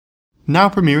Now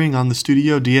premiering on the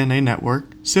Studio DNA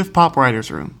network, Civ Pop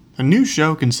Writers Room, a new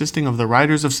show consisting of the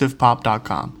writers of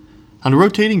CivPop.com. On a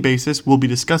rotating basis, we'll be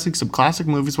discussing some classic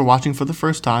movies we're watching for the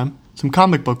first time, some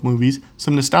comic book movies,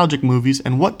 some nostalgic movies,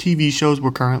 and what TV shows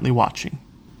we're currently watching.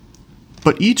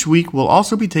 But each week, we'll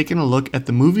also be taking a look at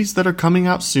the movies that are coming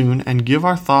out soon and give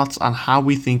our thoughts on how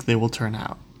we think they will turn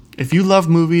out. If you love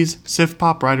movies, Civ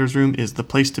Pop Writers Room is the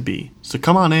place to be. So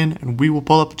come on in and we will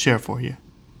pull up a chair for you.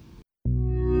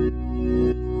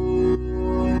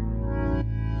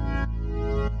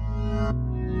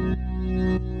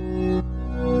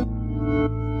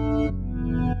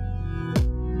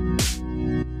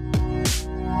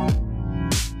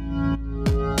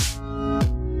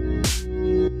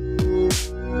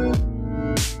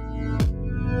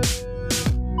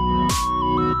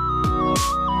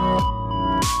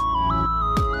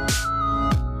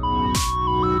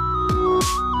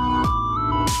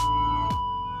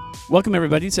 Welcome,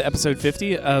 everybody, to episode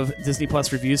 50 of Disney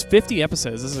Plus Reviews. 50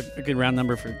 episodes. This is a good round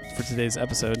number for today's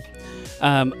episode.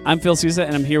 I'm Phil Sousa,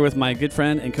 and I'm here with my good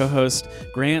friend and co-host,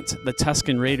 Grant, the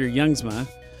Tusken Raider Youngsma.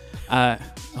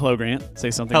 Hello, Grant.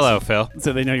 Say something. Hello, Phil.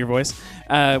 So they know your voice.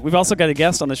 We've also got a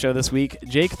guest on the show this week,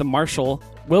 Jake the Marshal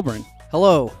Wilburn.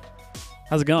 Hello.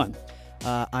 How's it going?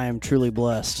 I am truly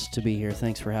blessed to be here.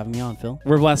 Thanks for having me on, Phil.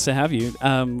 We're blessed to have you.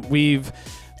 We've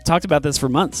talked about this for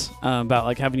months, about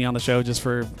like having you on the show just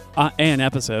for an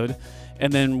episode,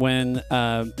 and then when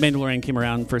Mandalorian came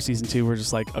around for season 2, we're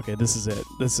just like, okay, this is it.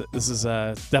 This is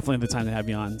definitely the time to have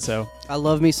you on. So I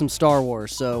love me some Star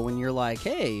Wars. So when you're like,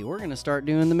 hey, we're gonna start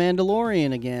doing the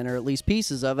Mandalorian again, or at least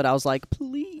pieces of it, I was like,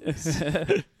 please.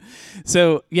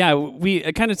 So yeah, we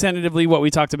kind of tentatively what we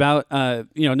talked about.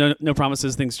 No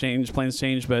promises, things change, plans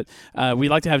change, but we'd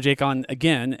like to have Jake on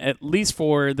again, at least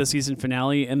for the season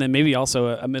finale, and then maybe also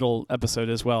a middle episode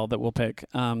as well that we'll pick.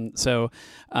 I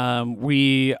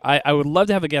would love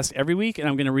to have a guest every week, and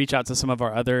I'm going to reach out to some of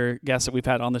our other guests that we've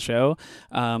had on the show.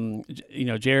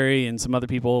 Jerry and some other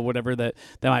people, whatever that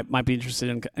might be interested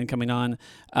in coming on,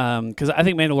 because I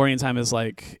think Mandalorian time is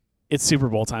like, it's Super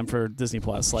Bowl time for Disney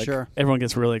Plus. Like, sure. Everyone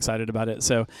gets really excited about it.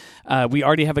 So we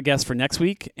already have a guest for next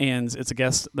week, and it's a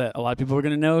guest that a lot of people are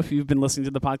going to know if you've been listening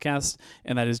to the podcast,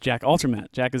 and that is Jack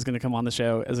Altermat. Jack is going to come on the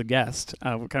show as a guest.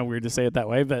 Kind of weird to say it that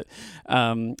way, but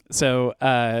it'll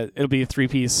be a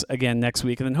 3-piece again next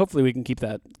week, and then hopefully we can keep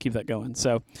that going.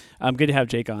 So good to have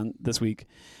Jake on this week.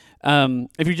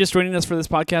 If you're just joining us for this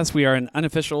podcast, we are an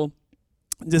unofficial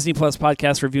Disney Plus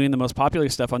podcast reviewing the most popular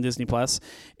stuff on Disney Plus,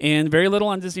 and very little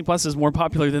on Disney Plus is more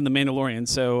popular than The Mandalorian.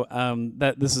 So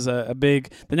that this is a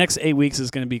big. The next 8 weeks is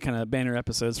going to be kind of banner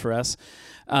episodes for us.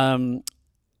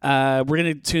 We're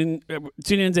going to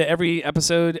tune into every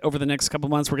episode over the next couple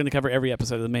months. We're going to cover every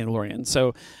episode of The Mandalorian.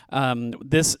 So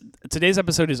today's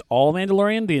episode is all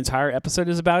Mandalorian. The entire episode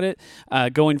is about it.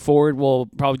 Going forward, we'll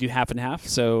probably do half and half.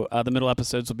 So the middle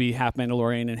episodes will be half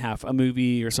Mandalorian and half a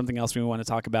movie or something else we want to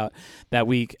talk about that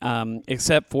week,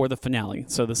 except for the finale.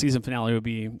 So the season finale will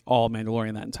be all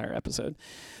Mandalorian, that entire episode.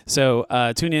 So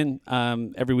tune in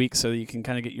every week so that you can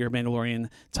kind of get your Mandalorian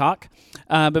talk.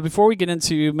 But before we get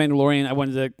into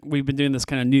Mandalorian, we've been doing this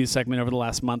kind of news segment over the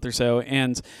last month or so,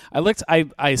 and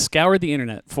I scoured the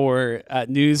internet for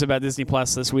news about Disney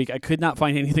Plus this week. I could not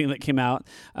find anything that came out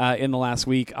in the last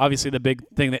week. Obviously, the big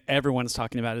thing that everyone's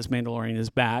talking about is Mandalorian is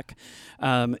back,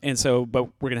 but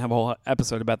we're gonna have a whole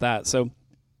episode about that. So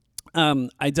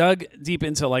I dug deep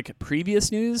into like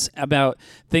previous news about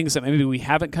things that maybe we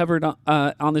haven't covered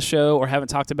on the show or haven't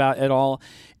talked about at all.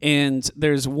 And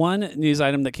there's one news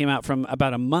item that came out from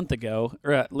about a month ago,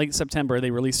 or late September.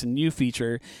 They released a new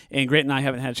feature, and Grant and I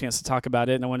haven't had a chance to talk about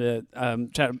it. And I wanted to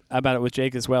chat about it with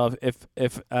Jake as well. I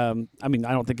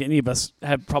don't think any of us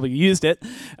have probably used it,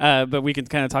 but we can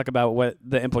kind of talk about what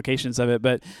the implications of it.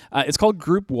 But it's called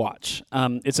Group Watch.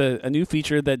 It's a new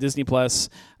feature that Disney Plus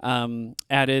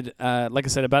added, like I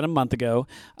said, about a month ago.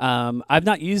 I've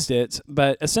not used it,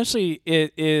 but essentially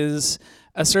it is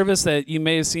a service that you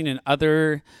may have seen in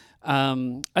other, I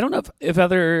don't know if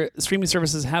other streaming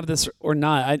services have this or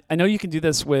not. I know you can do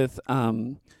this with,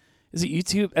 is it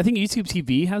YouTube? I think YouTube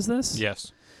TV has this.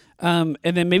 Yes. And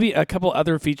then maybe a couple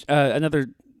other another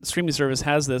streaming service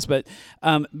has this, but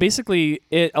basically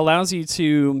it allows you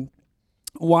to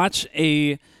watch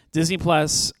a Disney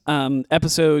Plus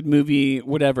episode, movie,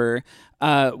 whatever,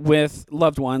 with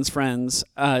loved ones, friends,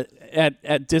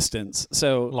 at distance.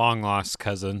 So long lost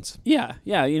cousins. Yeah,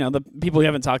 the people you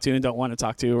haven't talked to and don't want to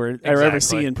talk to or ever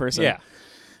see in person. Yeah.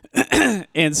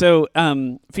 And so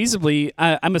feasibly,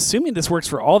 I'm assuming this works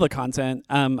for all the content.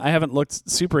 I haven't looked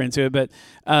super into it, but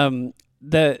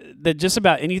that just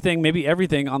about anything, maybe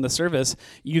everything on the service,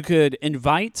 you could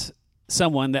invite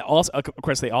someone that also, of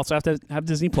course, they also have to have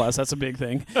Disney Plus. That's a big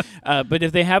thing. But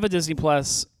if they have a Disney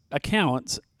Plus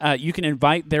account, you can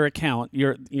invite their account,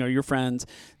 your friends,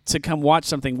 to come watch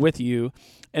something with you.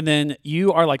 And then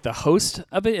you are like the host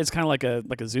of it. It's kind of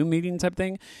like a Zoom meeting type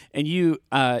thing. And you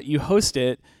host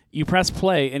it. You press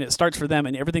play, and it starts for them,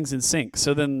 and everything's in sync.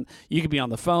 So then you could be on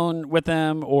the phone with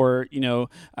them, or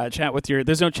chat with your.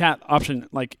 There's no chat option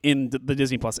like in the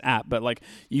Disney Plus app, but like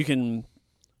you can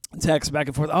text back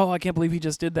and forth. Oh, I can't believe he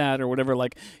just did that, or whatever.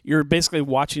 Like you're basically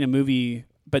watching a movie,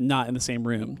 but not in the same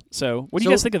room. So what do you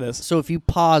guys think of this? So if you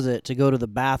pause it to go to the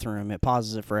bathroom, it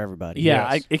pauses it for everybody.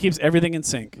 Yeah, Yes. it keeps everything in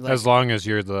sync. As long as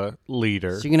you're the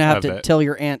leader. So you're gonna have of to it. tell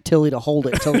your Aunt Tilly to hold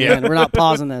it till the Yeah. end. We're not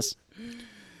pausing this.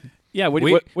 Yeah, what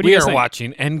do We you guys are think?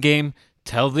 watching Endgame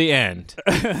till the end.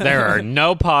 There are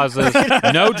no pauses,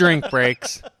 no drink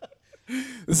breaks.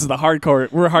 This is the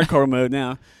hardcore. We're hardcore mode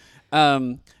now.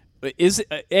 Is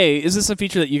this a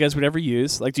feature that you guys would ever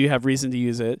use? Like, do you have reason to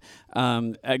use it?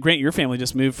 Grant, your family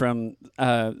just moved from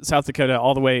South Dakota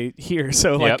all the way here,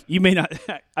 so like Yep. you may not.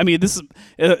 I mean, this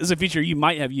is a feature you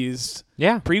might have used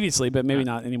Yeah. previously, but maybe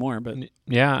not anymore. But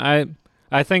Yeah,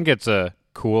 I think it's a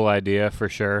cool idea for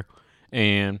sure.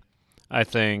 And I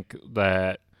think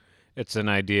that it's an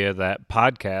idea that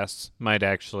podcasts might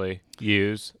actually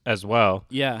use as well.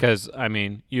 yeah, Because, I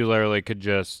mean, you literally could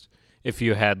just, if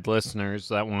you had listeners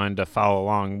that wanted to follow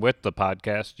along with the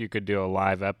podcast, you could do a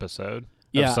live episode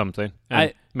Yeah. of something.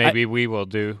 And maybe we will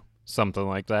do something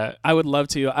like that. I would love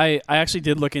to. I actually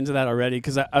did look into that already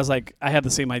because I was like, I had the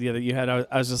same idea that you had. I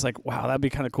was just like, wow, that'd be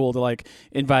kind of cool to like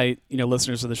invite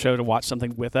listeners of the show to watch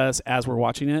something with us as we're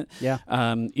watching it. Yeah.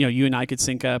 You and I could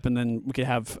sync up, and then we could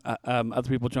have other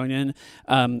people join in.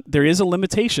 There is a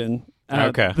limitation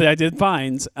Okay. that I did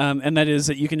find, and that is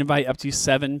that you can invite up to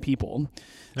 7 people.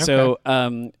 So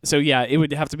yeah, it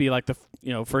would have to be like the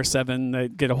first 7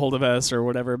 that get a hold of us or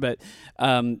whatever. But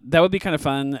that would be kind of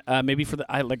fun. Maybe for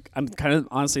I'm kind of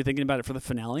honestly thinking about it for the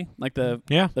finale, like the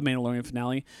Mandalorian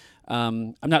finale.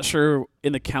 I'm not sure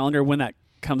in the calendar when that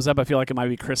comes up. I feel like it might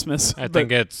be Christmas. I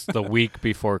think it's the week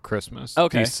before Christmas.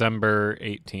 Okay. December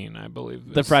 18, I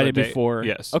believe. the is Friday date. before.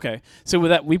 Yes. Okay. So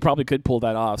with that, we probably could pull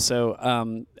that off.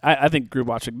 So I think group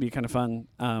watch would be kind of fun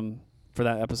for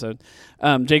that episode.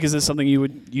 Jake, is this something you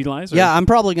would utilize? Or? Yeah, I'm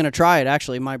probably going to try it,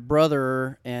 actually. My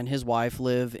brother and his wife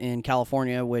live in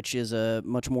California, which is a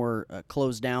much more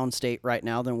closed-down state right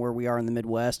now than where we are in the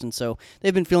Midwest, and so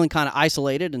they've been feeling kind of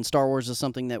isolated, and Star Wars is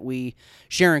something that we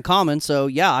share in common. So,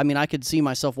 yeah, I mean, I could see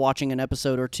myself watching an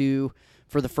episode or two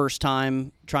for the first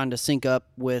time, trying to sync up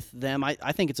with them. I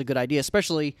think it's a good idea,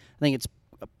 especially I think it's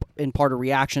in part a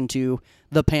reaction to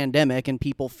the pandemic and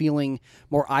people feeling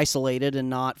more isolated and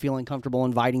not feeling comfortable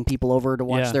inviting people over to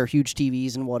watch their huge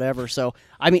TVs and whatever. So,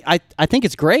 I mean, I think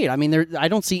it's great. I mean, I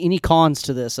don't see any cons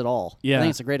to this at all. Yeah. I think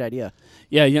it's a great idea.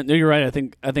 Yeah, no, you're right.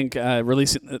 I think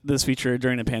releasing this feature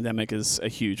during a pandemic is a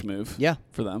huge move. Yeah.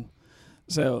 For them.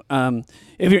 So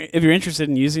if you're interested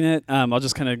in using it, I'll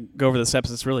just kind of go over the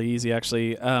steps. It's really easy,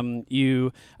 actually.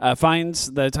 You find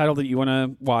the title that you want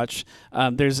to watch.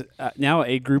 There's now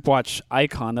a group watch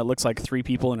icon that looks like 3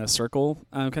 people in a circle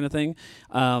kind of thing.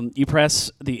 You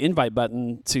press the invite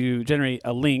button to generate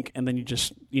a link, and then you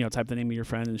just type the name of your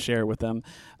friend and share it with them.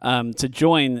 To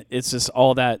join, it's just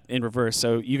all that in reverse.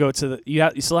 So you go to you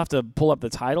still have to pull up the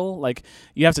title. Like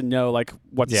you have to know like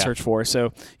what to search for.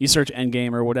 So you search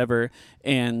Endgame or whatever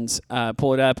and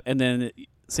pull it up, and then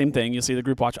same thing. You'll see the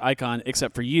group watch icon,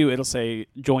 except for you, it'll say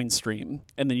join stream,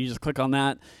 and then you just click on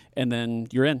that, and then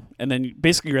you're in, and then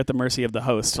basically you're at the mercy of the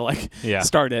host to like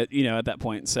start it. At that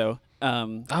point. So.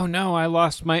 Oh no, I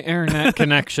lost my internet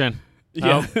connection.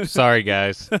 Yeah. Oh, sorry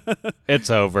guys. It's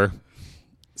over.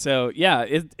 So yeah,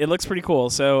 it looks pretty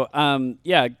cool. So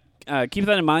keep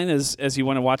that in mind as you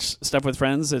want to watch stuff with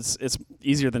friends. It's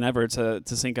easier than ever to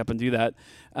sync up and do that.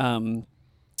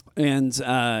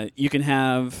 And you can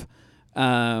have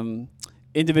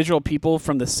individual people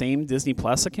from the same Disney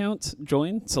Plus account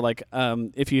join. So like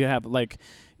if you have like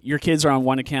your kids are on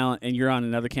one account and you're on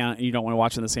another account and you don't want to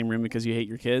watch in the same room because you hate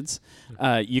your kids,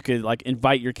 you could like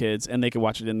invite your kids and they could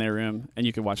watch it in their room and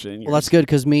you could watch it in yours. Well, that's good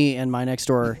because me and my next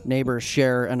door neighbors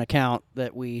share an account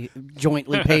that we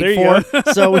jointly There paid you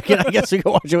for, so I guess we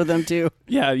can watch it with them too.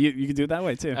 Yeah, you can do it that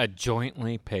way too.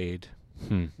 Jointly paid.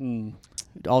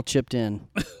 All chipped in.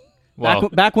 Well,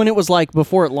 Back when it was like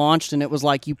before it launched, and it was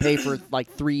like you pay for like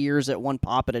 3 years at one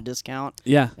pop at a discount.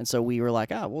 Yeah. And so we were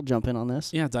like, we'll jump in on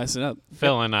this. Yeah, dice it up.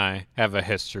 Phil and I have a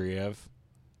history of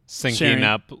syncing Sharing.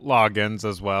 up logins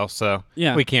as well, so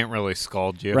Yeah. we can't really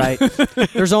scold you. Right.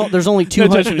 There's only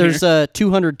 200. judgment There's a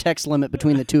 200 text limit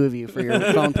between the two of you for your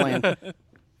phone plan.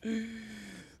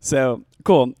 So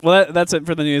Cool. Well, that's it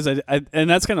for the news. And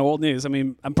that's kind of old news. I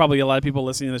mean, I'm probably a lot of people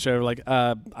listening to the show are like,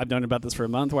 I've known about this for a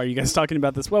month. Why are you guys talking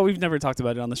about this? Well, we've never talked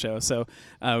about it on the show. So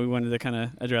we wanted to kind of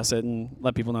address it and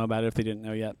let people know about it if they didn't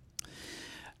know yet.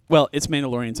 Well, it's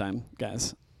Mandalorian time,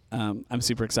 guys. I'm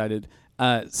super excited.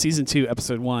 Season 2,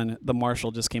 Episode 1, The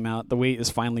Marshal just came out. The wait is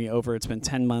finally over. It's been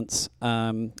 10 months.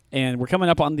 And we're coming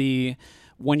up on the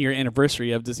 1-year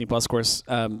anniversary of Disney Plus. Of course,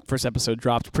 first episode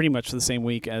dropped pretty much the same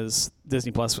week as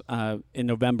Disney Plus in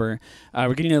November.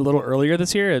 We're getting it a little earlier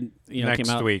this year. And, next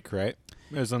came out week, right?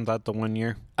 Isn't that the 1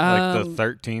 year? Like the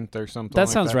 13th or something that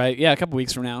like sounds that? right. Yeah, a couple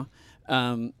weeks from now.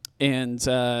 It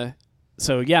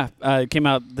came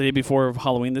out the day before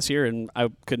Halloween this year, and I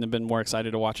couldn't have been more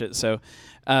excited to watch it. So,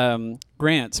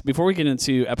 Grant, before we get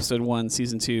into Episode 1,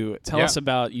 Season 2, tell us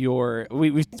about your.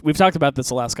 We've talked about this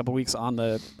the last couple of weeks on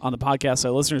the podcast,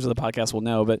 so listeners of the podcast will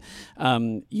know. But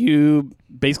you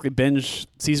basically binged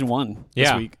Season 1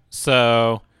 this week.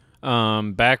 So,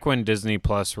 back when Disney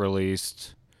Plus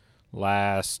released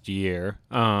last year,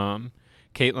 Caitlin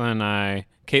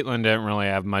didn't really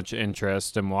have much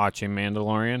interest in watching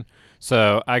Mandalorian.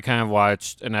 So I kind of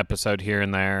watched an episode here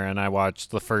and there, and I watched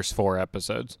the first 4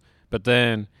 episodes. But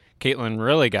then Caitlin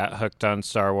really got hooked on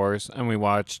Star Wars, and we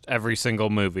watched every single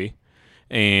movie,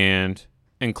 and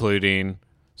including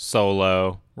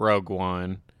Solo, Rogue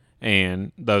One,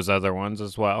 and those other ones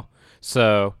as well.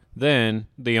 So then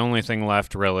the only thing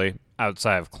left really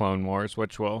outside of Clone Wars,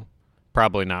 which we'll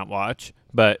probably not watch,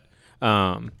 but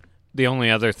the only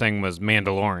other thing was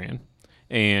Mandalorian.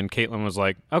 And Caitlin was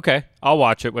like, okay, I'll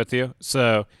watch it with you.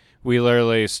 So we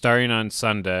literally, starting on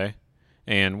Sunday,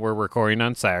 and we're recording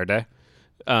on Saturday,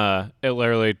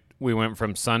 we went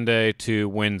from Sunday to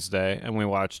Wednesday, and we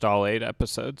watched all 8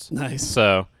 episodes. Nice.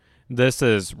 So this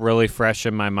is really fresh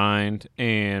in my mind,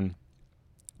 and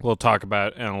we'll talk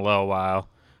about in a little while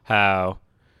how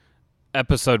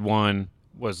Episode 1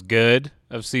 was good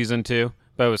of Season 2,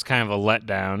 but it was kind of a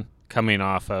letdown coming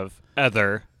off of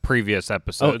other previous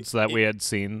episodes that we had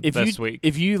seen this week.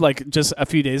 If you just a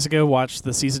few days ago watched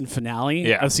the season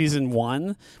finale of Season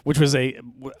 1, which was a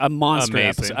monster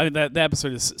episode. I mean, that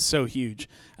episode is so huge.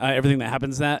 Everything that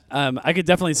happens in that. I could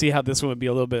definitely see how this one would be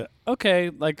a little bit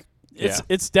okay. Like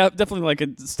it's definitely like a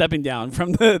stepping down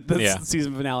from the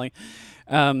season finale.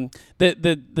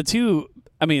 The two.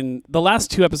 I mean, the last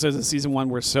 2 episodes of Season 1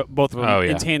 were both of them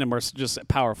in tandem are just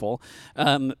powerful.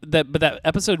 But that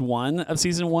Episode 1 of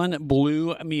Season 1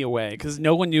 blew me away because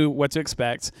no one knew what to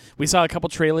expect. We saw a couple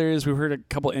trailers, we heard a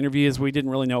couple interviews, we didn't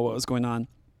really know what was going on.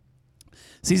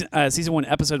 Season 1,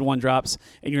 Episode 1 drops,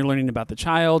 and you're learning about the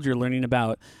child. You're learning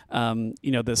about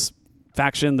this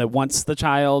faction that wants the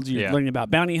child. You're learning about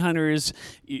bounty hunters.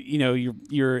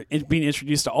 You're being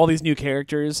introduced to all these new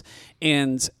characters,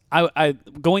 and I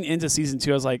going into Season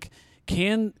 2, I was like,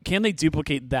 can they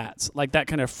duplicate that? Like that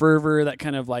kind of fervor, that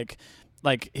kind of like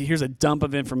here's a dump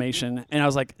of information, and I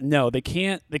was like, no, they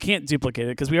can't duplicate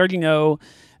it because we already know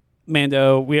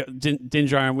Mando, Din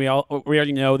Djarin, we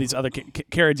already know these other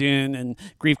Cara Dune and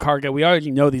Greef Karga. We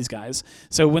already know these guys.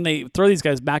 So when they throw these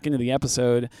guys back into the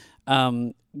episode,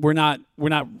 we're not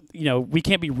we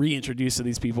can't be reintroduced to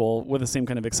these people with the same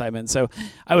kind of excitement. So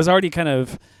I was already kind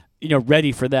of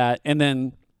ready for that, and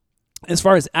then. As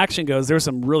far as action goes, there were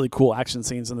some really cool action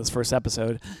scenes in this first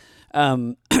episode,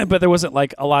 but there wasn't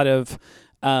like a lot of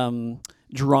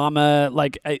drama.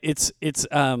 Like it's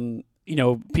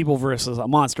people versus a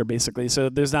monster basically. So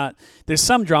there's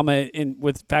some drama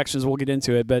with factions. We'll get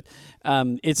into it, but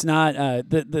it's not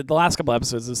the last couple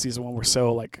episodes of Season 1 were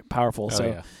so like powerful.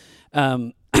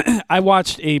 I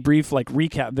watched a brief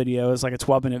recap video. It's like a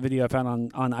 12-minute video I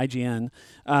found on IGN.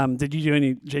 Did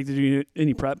you do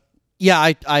any prep?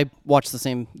 Yeah, I watched the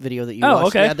same video that you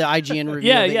watched. Okay. Yeah, the IGN review.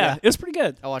 Yeah. It was pretty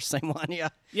good. I watched the same one, yeah.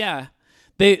 Yeah.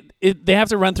 They have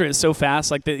to run through it so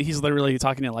fast. Like he's literally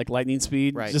talking at lightning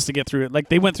speed just to get through it. Like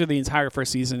they went through the entire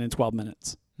first season in 12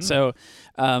 minutes. So,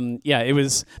 it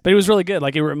was really good.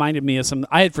 Like it reminded me of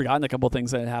I had forgotten a couple of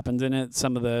things that had happened in it,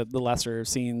 some of the lesser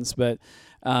scenes, but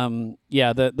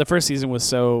the first season was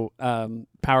so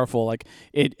powerful. Like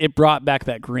it brought back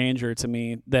that grandeur to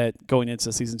me that going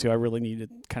into Season 2, I really needed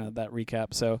kind of that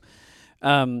recap. So,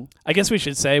 I guess we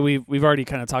should say we've already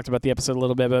kind of talked about the episode a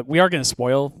little bit, but we are going to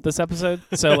spoil this episode.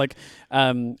 So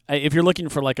if you're looking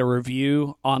for a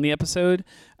review on the episode,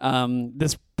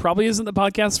 this probably isn't the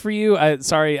podcast for you. It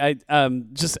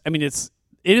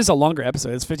is a longer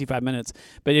episode. It's 55 minutes,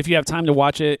 but if you have time to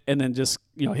watch it and then just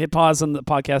hit pause on the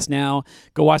podcast now,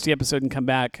 go watch the episode and come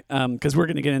back because we're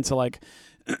going to get into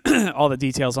all the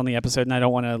details on the episode, and I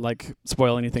don't want to like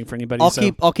spoil anything for anybody.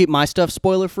 I'll keep my stuff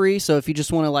spoiler free. So if you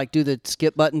just want to like do the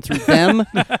skip button through them,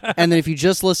 and then if you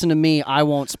just listen to me, I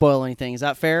won't spoil anything. Is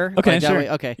that fair? Okay, like, that sure. way-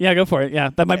 okay. Yeah, go for it. Yeah,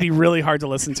 that might be really hard to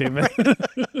listen to, but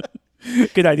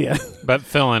good idea. But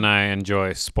Phil and I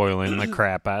enjoy spoiling the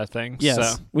crap out of things. Yes,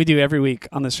 So. we do every week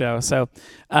on the show. So,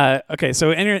 okay,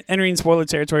 so entering spoiler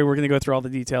territory, we're going to go through all the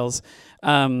details.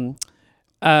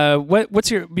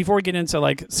 What's your, before we get into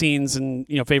like scenes and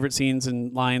favorite scenes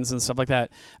and lines and stuff like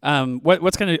that?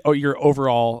 What's kind of your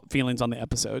overall feelings on the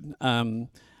episode?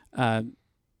 I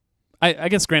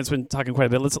guess Grant's been talking quite a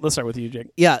bit. Let's start with you, Jake.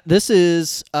 Yeah, this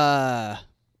is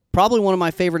probably one of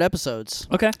my favorite episodes.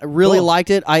 Okay, I really cool. liked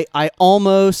it. I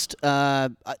almost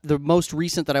the most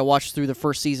recent that I watched through the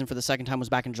first season for the second time was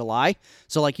back in July.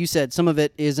 So like you said, some of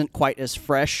it isn't quite as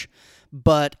fresh,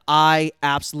 but I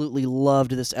absolutely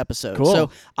loved this episode. Cool. So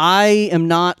I am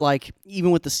not like,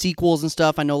 even with the sequels and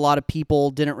stuff, I know a lot of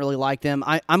people didn't really like them.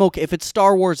 I'm okay. If it's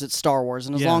Star Wars, it's Star Wars.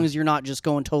 And as long as you're not just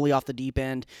going totally off the deep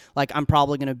end, like I'm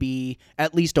probably going to be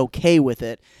at least okay with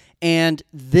it. And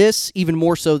this, even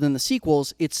more so than the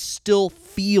sequels, it still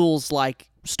feels like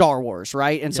Star Wars,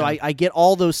 right? And so I get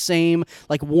all those same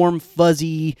like warm,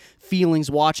 fuzzy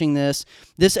feelings watching this.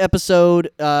 This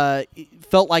episode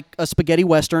felt like a spaghetti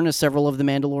western, as several of the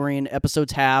Mandalorian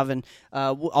episodes have, and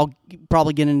I'll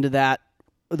probably get into that.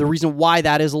 The reason why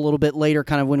that is a little bit later,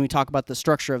 kind of when we talk about the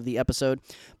structure of the episode.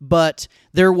 But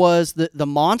there was the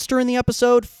monster in the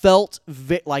episode felt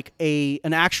like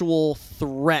an actual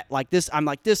threat. Like this, I'm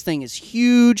like, this thing is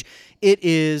huge. It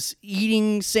is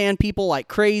eating sand people like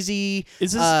crazy.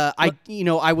 Is this?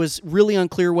 I was really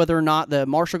unclear whether or not the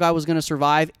Marshall guy was going to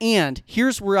survive. And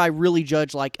here's where I really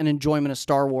judge like an enjoyment of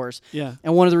Star Wars. Yeah.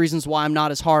 And one of the reasons why I'm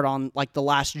not as hard on like The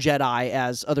Last Jedi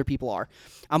as other people are.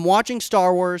 I'm watching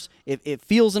Star Wars. It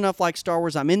feels enough like Star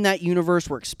Wars. I'm in that universe.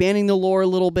 We're expanding the lore a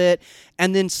little bit.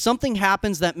 And then something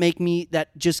happens that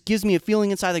just gives me a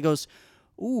feeling inside that goes,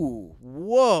 ooh,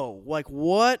 whoa, like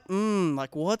what?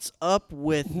 Like what's up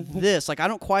with this? Like I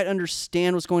don't quite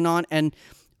understand what's going on. And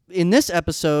in this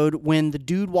episode, when the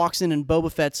dude walks in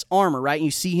Boba Fett's armor, right? And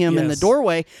you see him in the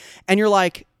doorway, and you're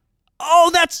like,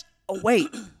 wait,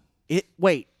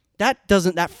 that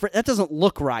doesn't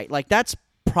look right. Like that's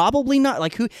probably not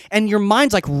like who, and your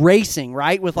mind's like racing,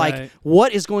 right? With like,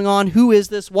 what is going on? Who is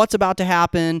this? What's about to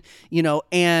happen?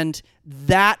 And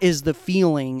that is the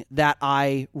feeling that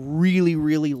I really,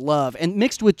 really love. And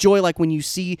mixed with joy, like when you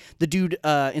see the dude,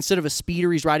 instead of a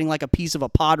speeder, he's riding like a piece of a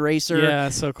pod racer. Yeah,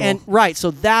 so cool. And right,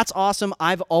 so that's awesome.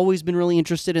 I've always been really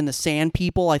interested in the Sand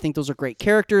People. I think those are great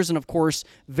characters, and of course,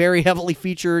 very heavily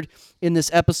featured in this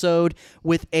episode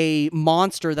with a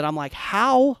monster that I'm like,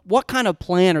 what kind of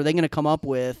plan are they going to come up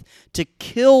with to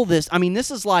kill this? I mean,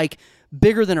 this is like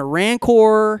bigger than a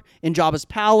Rancor in Jabba's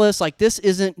palace. Like this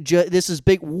this is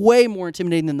big, way more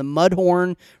intimidating than the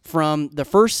Mudhorn from the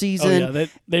first season. Oh yeah,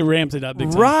 they ramped it up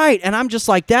big time. Right, and I'm just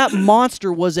like, that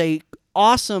monster was a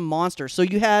awesome monster. So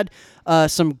you had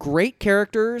some great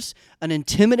characters, an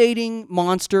intimidating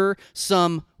monster,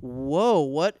 some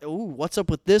what's up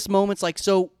with this moments. Like,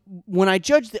 so when I'm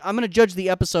going to judge the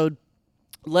episode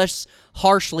less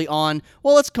harshly on,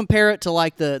 well, let's compare it to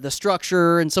like the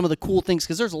structure and some of the cool things,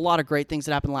 because there's a lot of great things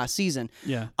that happened last season.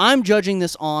 Yeah. I'm judging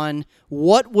this on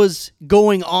what was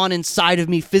going on inside of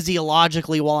me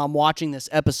physiologically while I'm watching this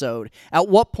episode. At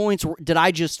what points did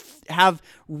I just have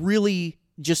really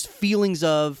just feelings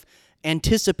of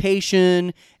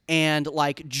anticipation and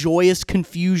like joyous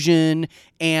confusion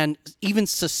and even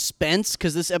suspense,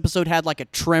 because this episode had like a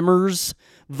Tremors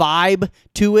vibe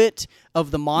to it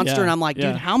of the monster. Yeah, And I'm like,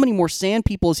 yeah. dude, how many more sand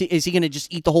people is he going to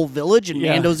just eat the whole village? And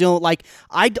Mando's like,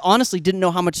 I honestly didn't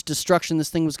know how much destruction this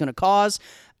thing was going to cause.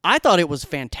 I thought it was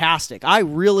fantastic. I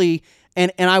really,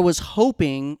 and I was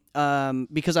hoping,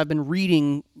 because I've been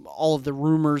reading all of the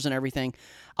rumors and everything,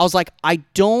 I was like, I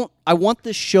want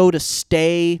this show to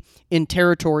stay in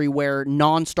territory where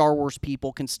non-Star Wars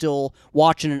people can still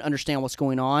watch it and understand what's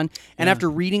going on. And after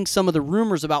reading some of the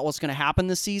rumors about what's going to happen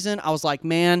this season, I was like,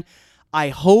 man, I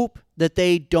hope that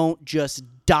they don't just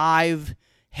dive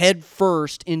head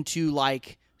first into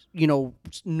like,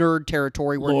 nerd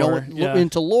territory where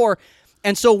into lore.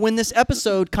 And so when this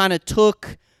episode kind of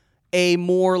took a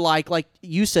more like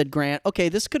you said, Grant, okay,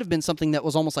 this could have been something that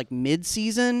was almost like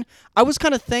mid-season. I was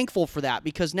kind of thankful for that,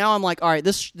 because now I'm like, all right,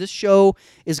 this show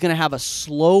is going to have a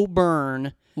slow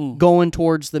burn going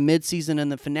towards the mid-season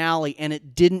and the finale, and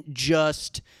it didn't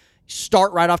just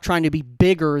start right off trying to be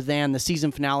bigger than the season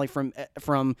finale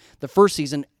from the first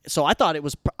season. So I thought it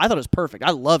was perfect.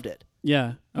 I loved it.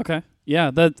 Yeah. Okay.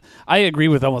 Yeah, that I agree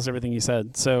with almost everything you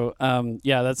said. So,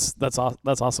 yeah, that's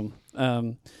awesome.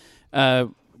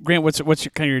 Grant, what's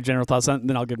your kind of your general thoughts on?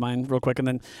 Then I'll give mine real quick, and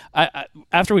then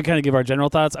after we kind of give our general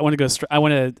thoughts, I want to go.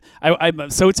 I'm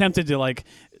so tempted to like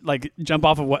jump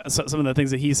off of some of the things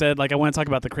that he said. Like I want to talk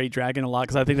about the Krayt Dragon a lot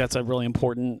because I think that's a really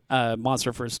important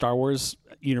monster for Star Wars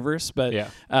universe. But Yeah.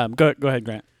 Go ahead,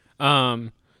 Grant.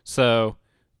 So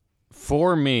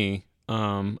for me,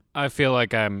 I feel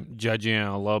like I'm judging it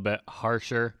a little bit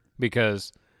harsher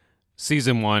because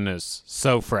season 1 is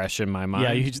so fresh in my mind.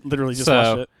 Yeah, you literally just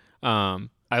watched it.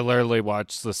 I literally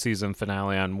watched the season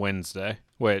finale on Wednesday,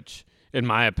 which, in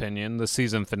my opinion, the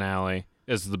season finale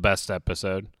is the best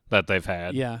episode that they've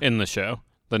had in the show.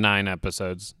 The 9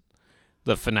 episodes.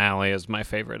 The finale is my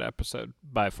favorite episode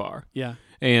by far. Yeah.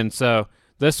 And so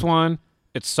this one,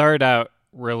 it started out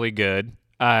really good.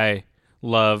 I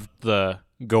loved the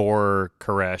Gore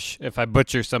Koresh. If I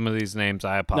butcher some of these names,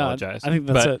 I apologize. No, I think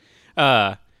that's it.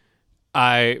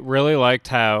 I really liked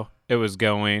how it was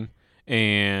going,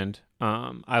 and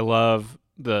I love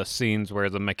the scenes where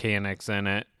the mechanic's in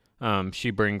it.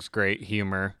 She brings great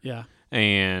humor. Yeah.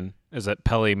 And is it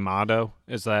Peli Motto?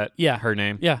 Is that her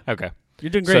name? Yeah. Okay.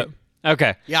 You're doing great.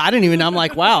 Okay. Yeah, I didn't even. I'm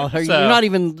like, wow, you're not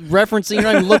even referencing. You're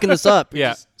not even looking this up.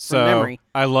 Yeah. Just So from memory.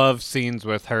 I love scenes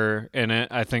with her in it.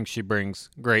 I think she brings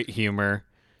great humor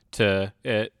to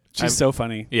it. She's so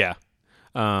funny. Yeah.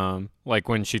 Like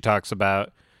when she talks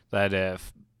about that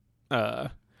if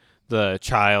the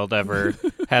child ever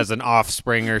has an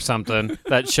offspring or something,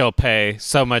 that she'll pay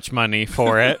so much money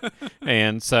for it.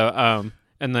 And so,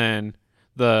 and then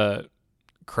the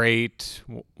Krayt,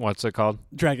 what's it called?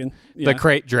 Dragon. Yeah. The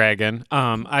Krayt Dragon.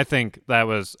 I think that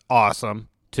was awesome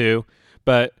too.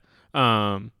 But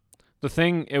the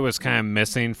thing it was kind of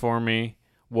missing for me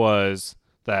was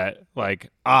that like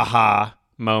aha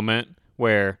moment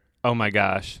where, oh my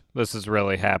gosh, this is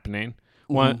really happening.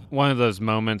 One of those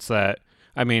moments that,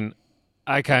 I mean,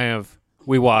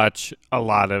 we watch a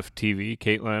lot of TV,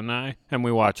 Caitlin and I, and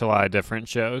we watch a lot of different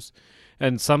shows.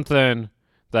 And something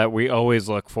that we always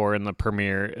look for in the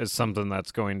premiere is something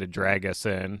that's going to drag us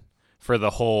in for the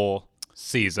whole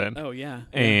season. Oh, yeah.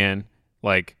 And,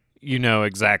 like, you know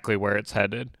exactly where it's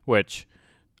headed, which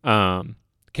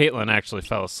Caitlin actually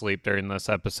fell asleep during this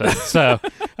episode. So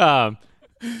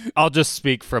I'll just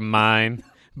speak from mine.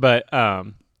 But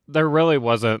there really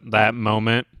wasn't that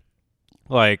moment.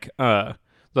 Like the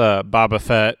Boba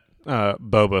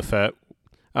Fett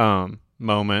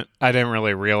moment. I didn't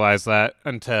really realize that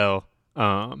until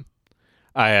I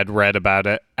had read about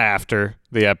it after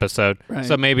the episode. Right.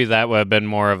 So maybe that would have been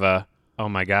more of a, oh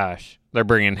my gosh, they're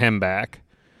bringing him back.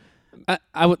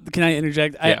 Can I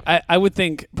interject? Yeah. I would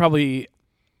think probably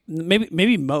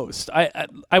maybe most. I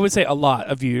would say a lot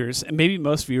of viewers, and maybe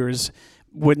most viewers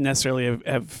wouldn't necessarily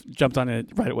have jumped on it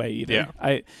right away either.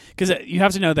 Yeah. Because you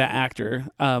have to know that actor,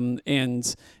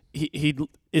 and he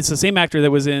it's the same actor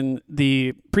that was in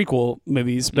the prequel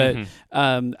movies, but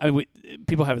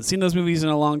people haven't seen those movies in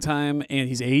a long time, and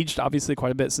he's aged obviously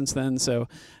quite a bit since then. So,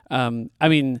 I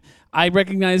mean, I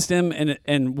recognized him,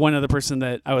 and one other person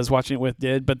that I was watching it with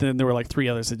did, but then there were like 3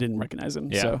 others that didn't recognize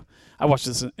him. Yeah. So I watched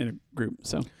this in a group.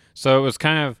 So it was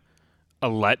kind of a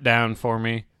letdown for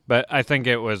me, but I think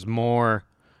it was more.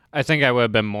 I think I would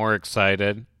have been more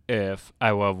excited if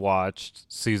I would have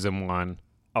watched season 1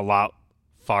 a lot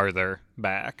farther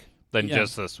back than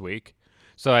just this week.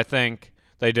 So I think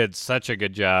they did such a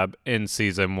good job in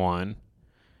season 1,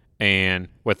 and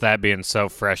with that being so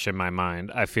fresh in my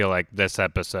mind, I feel like this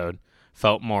episode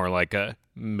felt more like a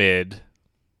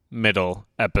middle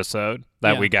episode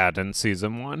that we got in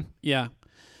season 1. Yeah.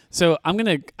 So I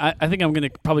think I'm gonna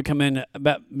probably come in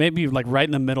about maybe like right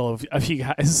in the middle of you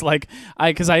guys, like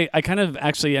because I kind of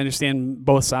actually understand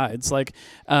both sides, like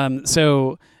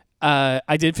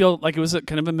I did feel like it was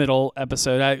kind of a middle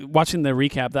episode. Watching the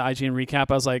recap, the IGN recap,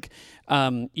 I was like,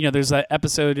 there's that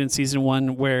episode in season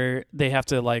 1 where they have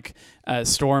to like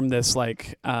storm this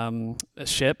like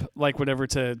ship, like whatever,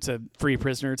 to free a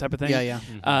prisoner type of thing. Yeah.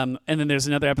 And then there's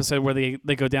another episode where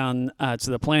they go down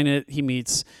to the planet. He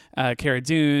meets Cara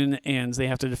Dune, and they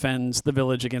have to defend the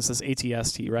village against this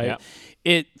ATST, right? Yeah.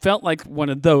 It felt like one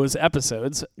of those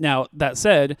episodes. Now, that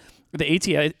said, the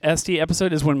ATST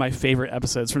episode is one of my favorite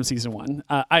episodes from season 1.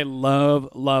 I love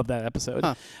that episode.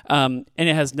 Huh. And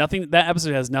that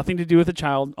episode has nothing to do with the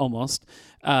child, almost.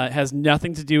 It has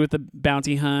nothing to do with the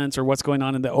bounty hunts or what's going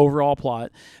on in the overall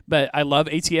plot. But I love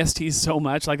ATST so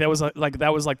much. Like that was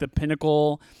like the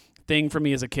pinnacle thing for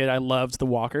me as a kid. I loved the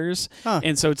walkers. Huh.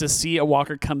 And so to see a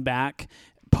walker come back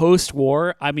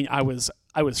post-war, I mean, I was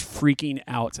freaking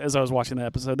out as I was watching that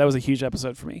episode. That was a huge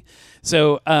episode for me.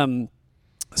 So,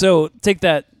 So take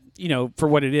that, for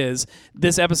what it is.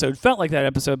 This episode felt like that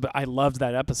episode, but I loved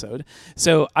that episode.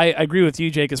 So I agree with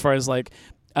you, Jake, as far as like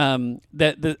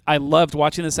that I loved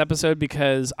watching this episode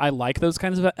because I like those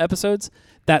kinds of episodes.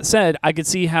 That said, I could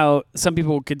see how some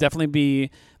people could definitely be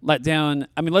let down.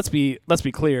 I mean, let's be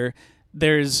clear.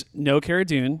 There's no Cara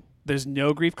Dune. There's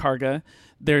no Greef Karga.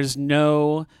 There's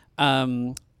no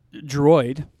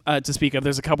droid to speak of.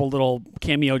 There's a couple little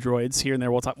cameo droids here and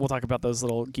there. We'll talk about those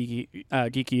little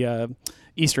geeky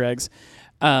Easter eggs.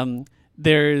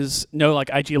 There's no like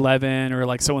IG-11 or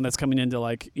like someone that's coming in to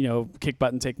like kick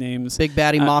butt and take names. Big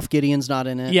baddie Moff Gideon's not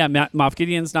in it. Yeah, Moff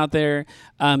Gideon's not there.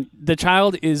 The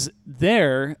child is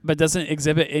there but doesn't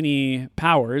exhibit any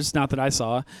powers, not that I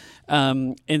saw.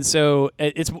 And so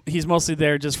he's mostly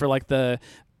there just for like the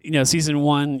season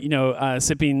 1,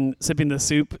 sipping the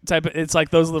soup type of, it's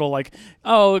like those little like,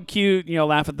 oh, cute,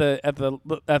 laugh at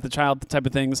the child type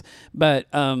of things, but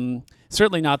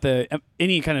certainly not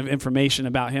any kind of information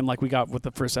about him like we got with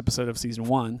the first episode of season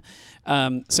 1.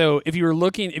 So if you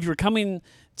were coming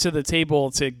to the table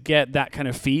to get that kind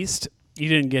of feast, you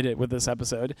didn't get it with this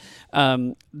episode.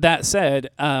 That said,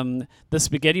 the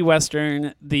spaghetti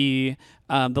western, the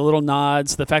little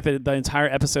nods, the fact that the entire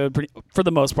episode, for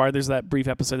the most part, there's that brief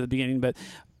episode at the beginning, but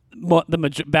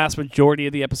the vast majority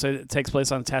of the episode takes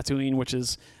place on Tatooine, which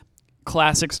is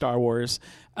classic Star Wars.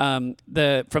 From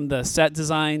the set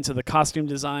design to the costume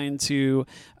design to,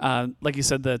 like you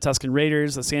said, the Tusken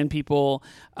Raiders, the Sand People,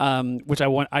 which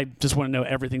I just want to know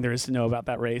everything there is to know about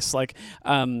that race. Like,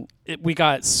 we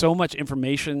got so much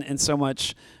information and so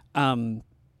much,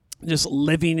 just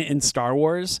living in Star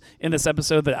Wars in this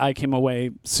episode that I came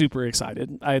away super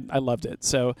excited. I loved it.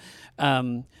 So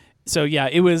yeah,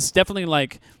 it was definitely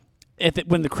like,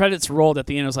 when the credits rolled at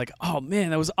the end, I was like, oh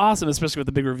man, that was awesome, especially with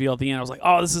the big reveal at the end. I was like,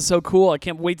 oh, this is so cool. I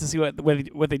can't wait to see what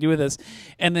they do with this.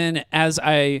 And then as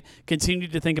I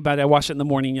continued to think about it, I watched it in the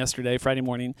morning yesterday, Friday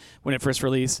morning, when it first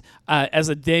released. As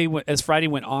Friday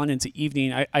went on into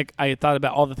evening, I thought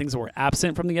about all the things that were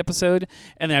absent from the episode.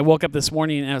 And then I woke up this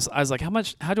morning and I was like,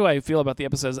 how do I feel about the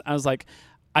episodes? I was like,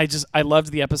 I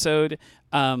loved the episode,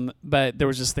 but there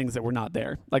was just things that were not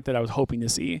there, like that I was hoping to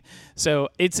see. So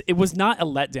it was not a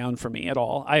letdown for me at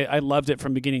all. I loved it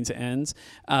from beginning to end,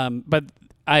 but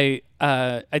I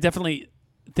definitely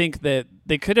think that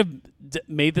they could have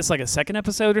made this like a second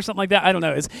episode or something like that. I don't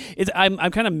know.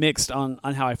 I'm kind of mixed on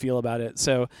how I feel about it.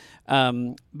 So,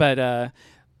 but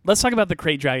let's talk about the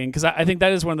Krayt Dragon, because I think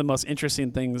that is one of the most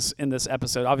interesting things in this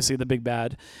episode. Obviously, the big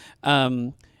bad.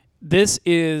 I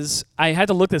had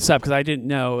to look this up because I didn't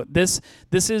know. This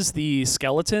is the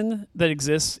skeleton that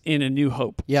exists in A New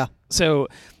Hope. Yeah. So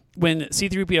when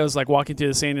C-3PO is like walking through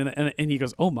the sand and he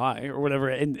goes, oh my, or whatever,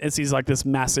 and sees like this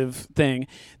massive thing,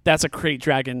 that's a Krayt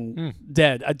Dragon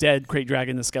a dead Krayt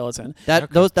Dragon, the skeleton.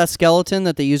 That skeleton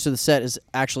that they used for the set is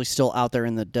actually still out there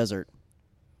in the desert.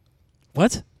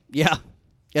 What? Yeah.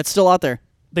 It's still out there.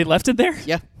 They left it there?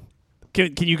 Yeah.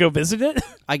 Can you go visit it?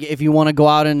 If you want to go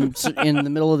out in the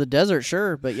middle of the desert,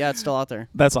 sure. But yeah, it's still out there.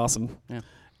 That's awesome.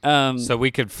 Yeah. So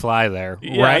we could fly there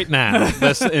right now,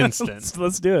 this instant.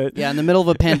 Let's do it. Yeah, in the middle of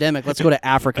a pandemic, let's go to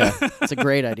Africa. It's a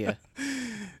great idea.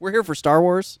 We're here for Star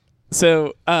Wars.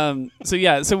 So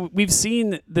we've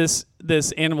seen this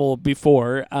animal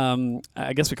before.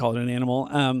 I guess we call it an animal.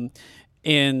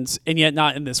 And yet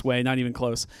not in this way, not even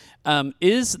close.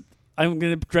 I'm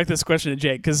going to direct this question to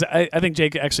Jake, because I think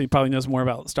Jake actually probably knows more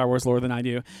about Star Wars lore than I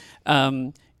do.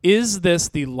 Is this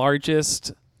the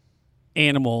largest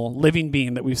living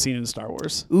being that we've seen in Star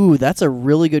Wars? Ooh, that's a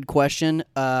really good question.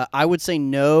 I would say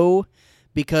no,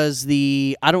 because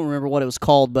I don't remember what it was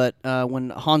called, but when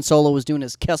Han Solo was doing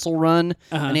his Kessel Run,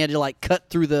 and he had to like cut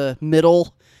through the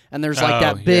middle, and there's like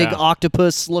that big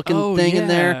octopus-looking thing in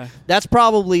there. That's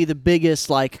probably the biggest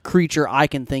like creature I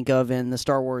can think of in the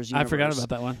Star Wars universe. I forgot about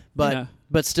that one.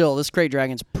 But still, this Krayt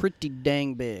Dragon's pretty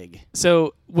dang big.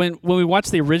 So when we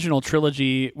watched the original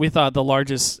trilogy, we thought the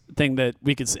largest thing that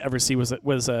we could ever see was a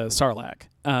Sarlacc.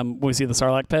 When we see the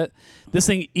Sarlacc pet, this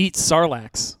thing eats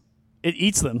Sarlaccs. It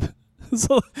eats them.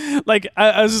 So, like,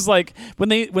 I was just like, when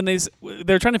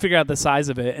they're trying to figure out the size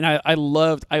of it, and I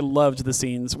loved the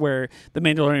scenes where the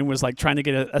Mandalorian was like trying to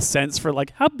get a sense for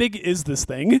like, how big is this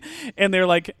thing, and they're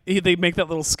like, they make that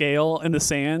little scale in the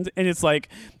sand, and it's like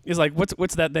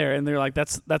what's that there, and they're like,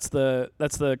 that's the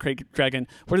Krayt Dragon.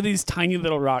 What are these tiny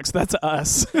little rocks? That's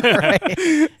us. Right.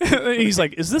 He's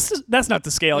like, that's not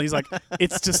the scale. He's like,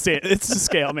 it's just the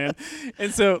scale, man.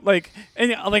 And so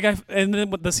and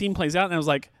then the scene plays out, and I was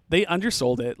like, they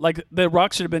undersold it. Like, the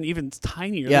rock should have been even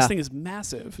tinier. Yeah. This thing is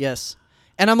massive. Yes.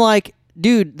 And I'm like,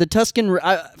 dude, the Tusken.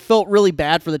 I felt really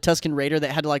bad for the Tusken Raider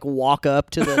that had to like walk up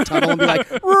to the tunnel and be like,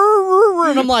 "Rrr, rrr,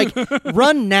 rrr," and I'm like,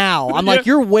 run now. I'm like,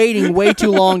 you're waiting way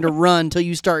too long to run until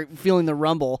you start feeling the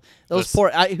rumble. Those poor.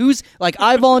 Who's like,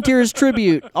 I volunteer as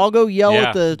tribute. I'll go yell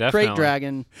at the crate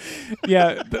dragon.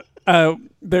 Yeah,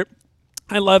 there.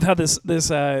 I love how this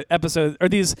episode or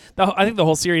I think the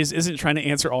whole series isn't trying to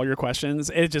answer all your questions.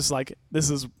 It's just like, this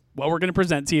is what we're going to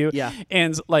present to you. Yeah.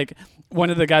 And like one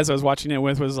of the guys I was watching it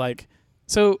with was like,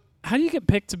 so how do you get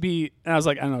picked to be? And I was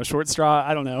like, I don't know, short straw.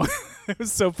 I don't know. It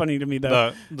was so funny to me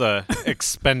though. The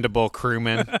expendable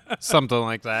crewman, something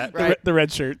like that. Right. The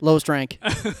red shirt. Lowest rank.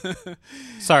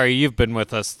 Sorry, you've been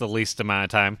with us the least amount of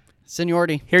time.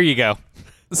 Seniority. Here you go.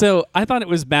 So I thought it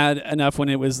was bad enough when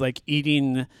it was like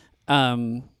eating.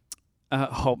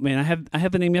 Oh man, I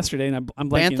had the name yesterday, and I'm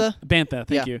blanking. Bantha,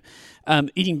 thank you.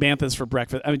 Eating banthas for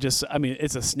breakfast. I mean,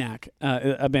 it's a snack.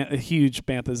 A huge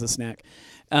bantha is a snack.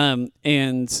 And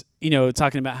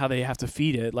talking about how they have to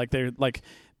feed it, like they're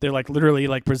literally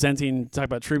like presenting, talk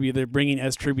about tribute. They're bringing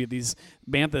as tribute these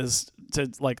banthas to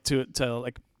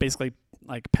basically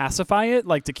like pacify it,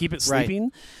 like to keep it sleeping.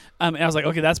 Right. And I was like,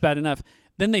 okay, that's bad enough.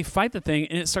 Then they fight the thing,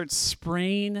 and it starts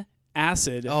spraying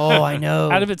acid. Oh, I know.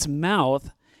 out of its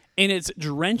mouth, and it's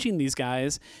drenching these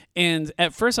guys. And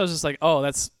at first I was just like, oh,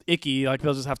 that's icky, like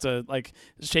they'll just have to like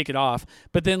shake it off.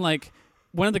 But then like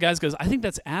one of the guys goes, I think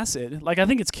that's acid, like I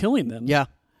think it's killing them. Yeah.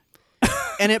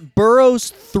 And it burrows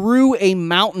through a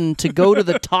mountain to go to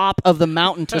the top of the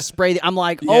mountain to spray I'm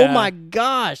like, oh my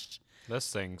gosh, this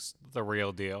thing's the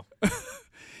real deal.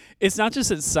 It's not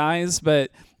just its size,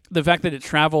 but the fact that it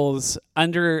travels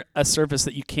under a surface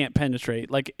that you can't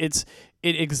penetrate. Like it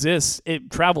exists,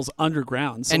 it travels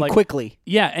underground. So and like, quickly.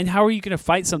 Yeah, and how are you going to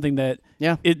fight something that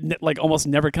it like almost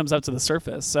never comes up to the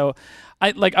surface? So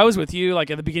I was with you,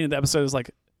 like at the beginning of the episode, it was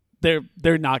like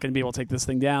they're not going to be able to take this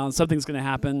thing down. Something's going to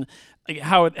happen. Like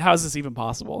how is this even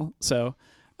possible? So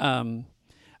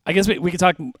I guess we could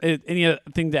talk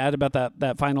anything to add about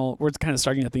that final. We're kind of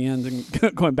starting at the end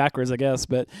and going backwards, I guess.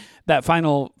 But that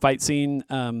final fight scene,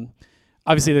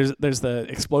 obviously there's the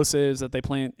explosives that they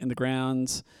plant in the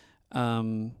ground,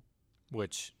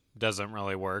 which doesn't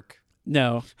really work.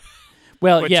 No,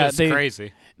 well, which yeah, is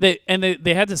crazy. They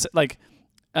had to like,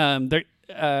 there's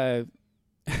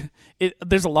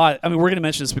a lot. I mean, we're going to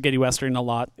mention spaghetti western a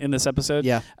lot in this episode.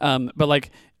 Yeah. But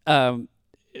like,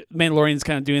 Mandalorian's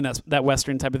kind of doing that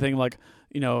western type of thing, like,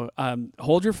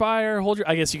 hold your fire,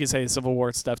 I guess you could say Civil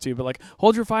War stuff too, but like,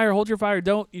 hold your fire,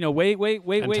 don't, wait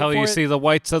until you for see the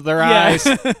whites of their eyes.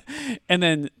 And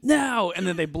then and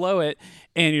then they blow it,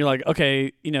 and you're like,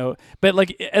 okay, but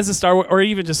like as a Star Wars or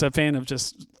even just a fan of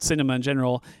just cinema in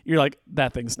general, you're like,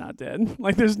 that thing's not dead.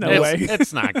 Like there's no way.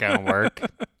 It's not gonna work.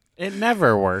 It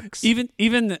never works.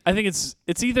 Even I think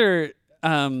it's either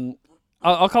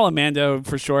I'll call him Mando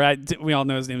for sure. We all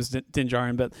know his name is Din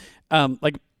Djarin, but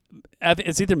like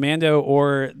it's either Mando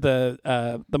or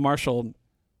the marshal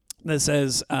that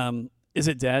says, "Is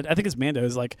it dead?" I think it's Mando.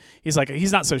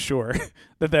 He's not so sure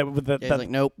that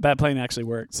nope, that plane actually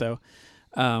worked. So,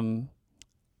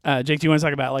 Jake, do you want to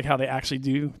talk about like how they actually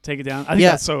do take it down? I think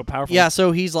that's so powerful. Yeah.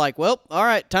 So he's like, well, all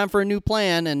right, time for a new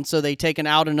plan, and so they taken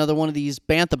out another one of these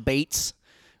bantha baits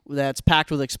that's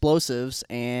packed with explosives,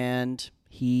 and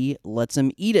he lets him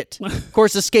eat it. Of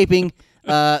course, escaping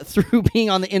through being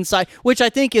on the inside, which I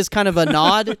think is kind of a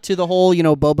nod to the whole,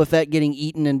 Boba Fett getting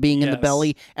eaten and being in the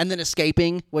belly and then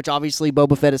escaping, which obviously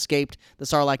Boba Fett escaped the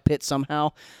Sarlacc pit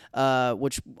somehow,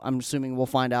 which I'm assuming we'll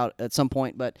find out at some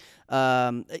point. But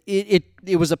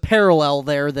it was a parallel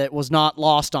there that was not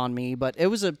lost on me, but it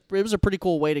was a pretty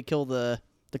cool way to kill the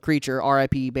creature,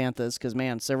 R.I.P. Banthas, because,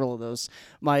 man, several of those.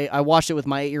 I watched it with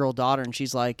my 8-year-old daughter, and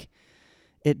she's like,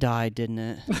 it died, didn't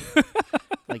it?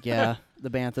 Like, yeah, the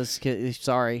Banthas.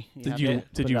 Sorry. Did you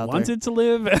want it to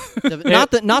live?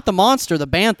 Not the monster, the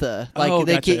Bantha. Like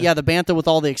gotcha. The Bantha with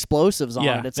all the explosives on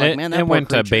it. It's like, man, that it went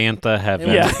to Bantha heaven.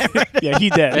 Yeah,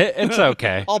 he did. It's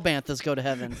okay. All Banthas go to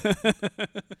heaven.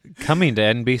 Coming to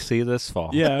NBC this fall.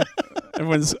 Yeah,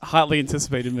 everyone's hotly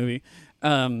anticipated movie.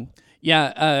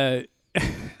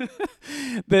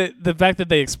 The fact that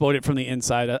they explode it from the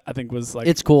inside, I think was like,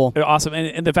 it's cool, awesome,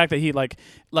 and the fact that he like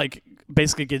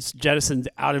basically gets jettisoned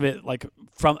out of it, like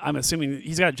from, I'm assuming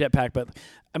he's got a jetpack, but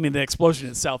I mean the explosion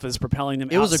itself is propelling him.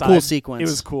 It was outside. a cool sequence.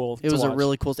 It was cool. It was a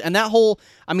really cool, and that whole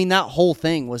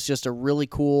thing was just a really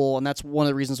cool, and that's one of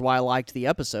the reasons why I liked the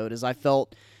episode is I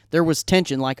felt there was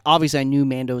tension. Like obviously I knew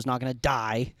Mando's not going to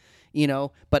die.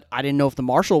 But I didn't know if the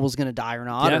marshal was going to die or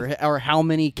not, or how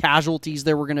many casualties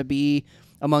there were going to be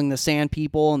among the sand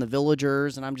people and the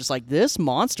villagers. And I'm just like, this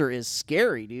monster is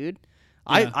scary, dude.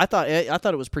 Yeah. I thought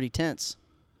it was pretty tense.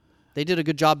 They did a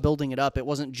good job building it up. It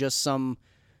wasn't just some,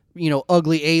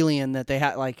 ugly alien that they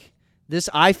had. Like this,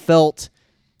 I felt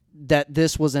that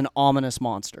this was an ominous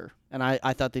monster. And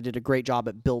I thought they did a great job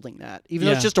at building that. Even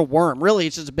though it's just a worm. Really,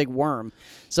 it's just a big worm.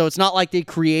 So it's not like they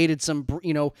created some,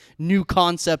 new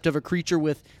concept of a creature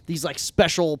with these, like,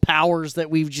 special powers that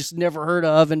we've just never heard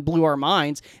of and blew our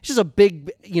minds. It's just a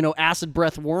big, acid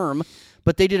breath worm.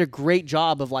 But they did a great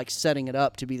job of, like, setting it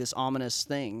up to be this ominous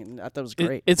thing. And I thought it was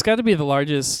great. It's got to be the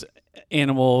largest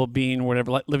animal being,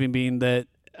 whatever, living being that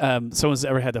someone's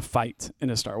ever had to fight in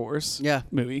a Star Wars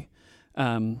movie.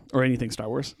 Or anything Star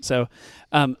Wars. So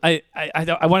I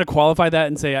want to qualify that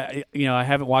and say I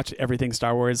haven't watched everything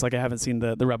Star Wars. Like I haven't seen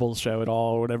the Rebels show at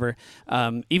all or whatever.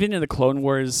 Even in the Clone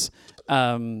Wars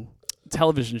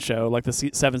television show, like the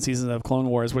 7 seasons of Clone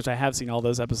Wars, which I have seen all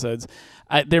those episodes,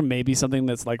 there may be something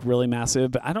that's like really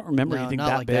massive, but I don't remember anything not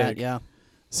that like big. That, yeah.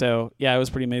 So yeah, it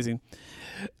was pretty amazing.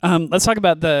 Let's talk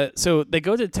about so they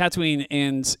go to Tatooine,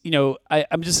 and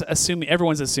I'm just assuming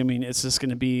everyone's assuming it's just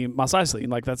going to be Mos Eisley.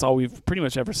 Like that's all we've pretty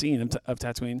much ever seen of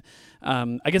Tatooine.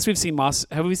 I guess we've seen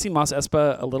have we seen Mos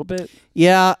Espa a little bit?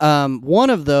 Yeah,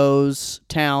 one of those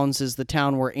towns is the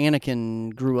town where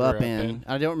Anakin grew up in.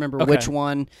 I don't remember which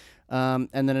one. And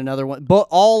then another one. But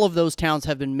all of those towns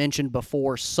have been mentioned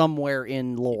before somewhere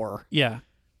in lore. Yeah.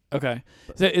 Okay.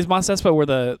 Is Mos Espa where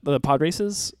the pod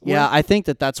races were? Yeah, I think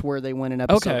that's where they went in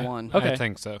episode 1. Okay. I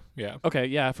think so, yeah. Okay,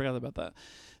 yeah, I forgot about that.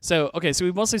 So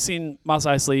we've mostly seen Mos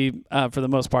Eisley for the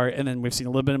most part, and then we've seen a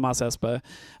little bit of Mos Espa.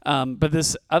 But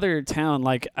this other town,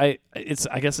 like, I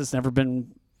guess it's never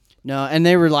been... No, and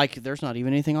they were like, there's not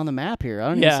even anything on the map here. I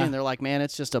don't even see it. They're like, man,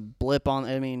 it's just a blip on...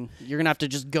 I mean, you're going to have to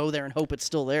just go there and hope it's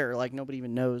still there. Like, nobody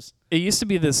even knows. It used to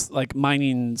be this, like,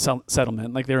 mining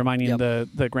settlement. Like, they were mining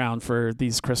the ground for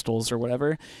these crystals or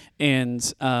whatever. And,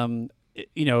 we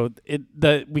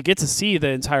get to see the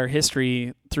entire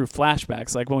history through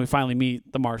flashbacks. Like, when we finally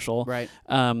meet the Marshal. Right.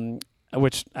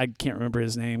 Which I can't remember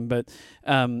his name, but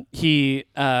he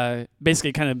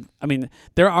basically kind of, I mean,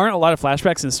 there aren't a lot of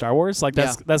flashbacks in Star Wars. Like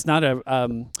that's not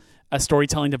a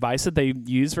storytelling device that they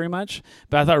use very much,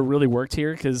 but I thought it really worked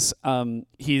here because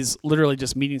he's literally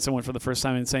just meeting someone for the first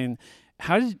time and saying,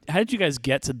 how did you guys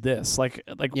get to this? Like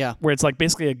where it's like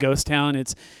basically a ghost town.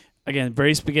 It's, again,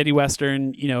 very spaghetti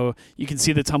western. You can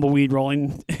see the tumbleweed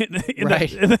rolling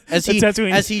as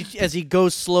he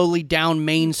goes slowly down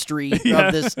Main Street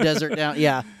of this desert down.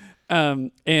 Yeah.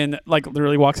 And like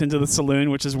literally walks into the saloon,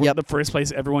 which is the first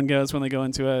place everyone goes when they go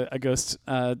into a ghost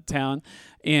town.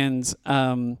 And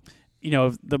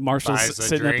the marshal's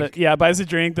sitting buys a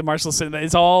drink. The marshal's sitting there.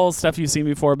 It's all stuff you've seen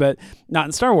before, but not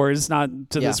in Star Wars, not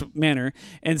to this manner.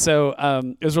 And so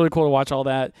it was really cool to watch all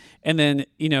that. And then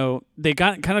they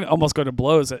got kind of almost go to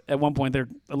blows at one point. It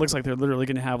looks like they're literally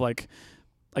going to have like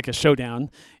a showdown.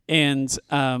 And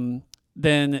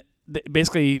then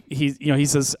basically he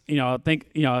says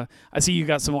I see you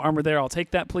got some armor there. I'll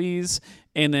take that, please.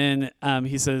 And then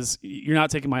he says, you're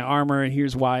not taking my armor, and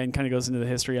here's why, and kind of goes into the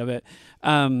history of it.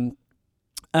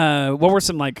 What were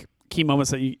some like key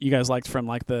moments that you guys liked from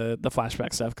like the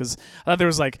flashback stuff? Because I thought there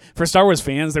was like, for Star Wars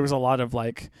fans, there was a lot of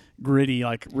like gritty,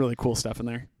 like really cool stuff in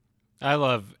there. I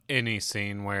love any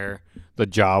scene where the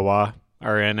Jawa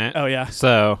are in it. Oh yeah.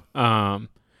 So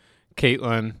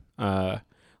Caitlin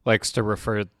likes to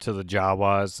refer to the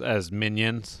Jawas as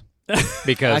minions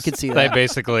because I could see they that.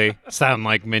 basically sound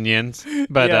like minions.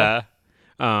 But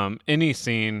any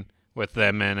scene with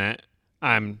them in it,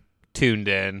 I'm tuned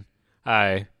in.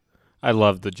 I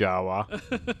love the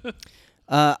Jawa.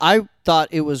 I thought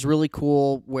it was really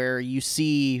cool where you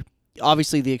see,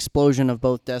 obviously, the explosion of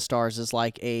both Death Stars is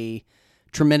like a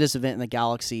tremendous event in the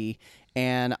galaxy.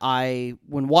 And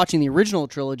when watching the original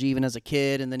trilogy, even as a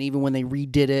kid, and then even when they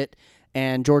redid it,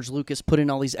 and George Lucas put in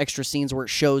all these extra scenes where it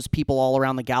shows people all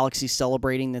around the galaxy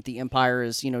celebrating that the Empire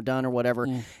is, done or whatever.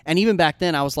 And even back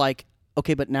then, I was like,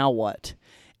 okay, but now what?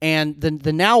 And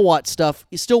the now what stuff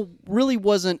still really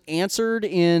wasn't answered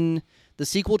in the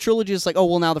sequel trilogy. It's like, oh,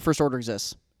 well, now the First Order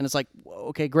exists. And it's like,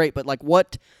 okay, great, but like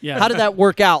what? Yeah. How did that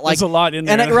work out? Like, there's a lot in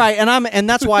there. And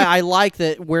that's why I like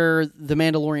that where The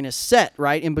Mandalorian is set,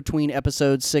 right, in between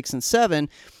episodes 6 and 7.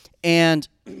 And,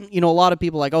 a lot of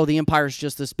people are like, oh, the Empire's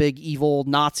just this big evil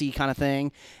Nazi kind of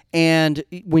thing. And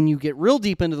when you get real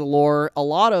deep into the lore, a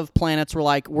lot of planets were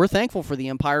like, we're thankful for the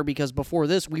Empire because before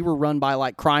this, we were run by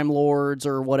like crime lords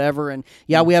or whatever. And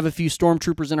we have a few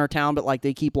stormtroopers in our town, but like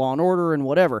they keep law and order and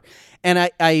whatever. And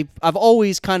I've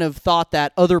always kind of thought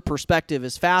that other perspective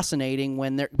is fascinating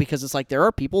because it's like there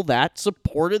are people that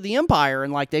supported the Empire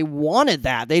and like they wanted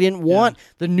that. They didn't want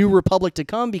the New Republic to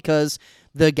come because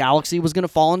the galaxy was going to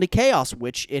fall into chaos,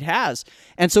 which it has.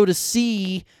 And so to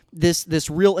see this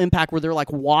real impact where they're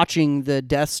like watching the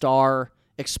Death Star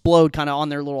explode kind of on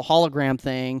their little hologram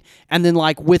thing, and then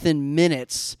like within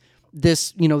minutes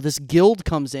this guild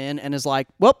comes in and is like,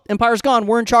 well, Empire's gone,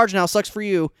 we're in charge now, sucks for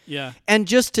you. Yeah. And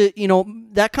just to,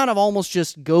 that kind of almost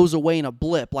just goes away in a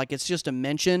blip, like it's just a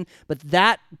mention. But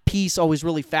that piece always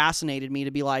really fascinated me,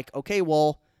 to be like, okay,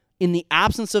 well, in the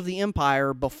absence of the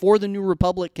Empire, before the New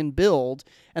Republic can build,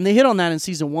 and they hit on that in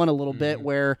season 1 a little bit,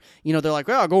 where, they're like,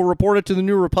 well, go report it to the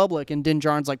New Republic, and Din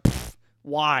Djarin's like,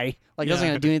 why? Like, doesn't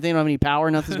gonna do anything, don't have any power,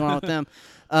 nothing's going on with them.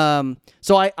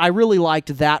 So I really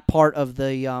liked that part of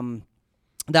the and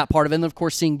of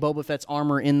course seeing Boba Fett's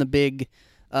armor in the big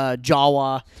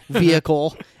Jawa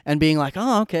vehicle and being like,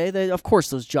 oh, okay, of course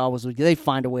those Jawas they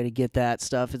find a way to get that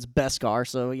stuff. It's Beskar,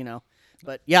 so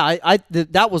But yeah,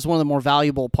 that was one of the more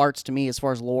valuable parts to me as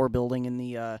far as lore building in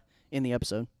the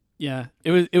episode. Yeah,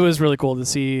 it was really cool to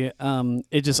see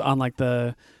it just on like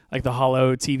the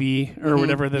Holo TV or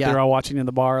whatever that they're all watching in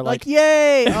the bar. Like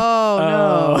yay!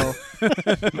 Oh no!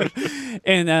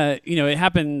 And it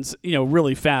happens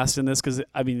really fast in this, because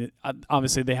I mean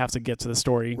obviously they have to get to the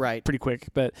story pretty quick.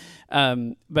 But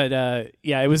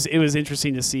yeah, it was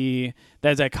interesting to see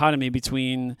that dichotomy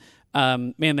between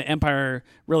the Empire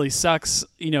really sucks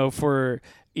for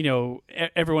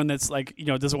everyone that's like,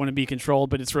 doesn't want to be controlled,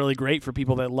 but it's really great for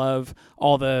people that love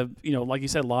all the, like you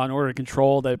said, law and order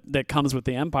control that comes with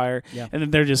the Empire. Yeah. And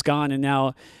then they're just gone. And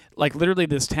now, like, literally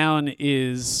this town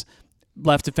is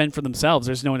left to fend for themselves.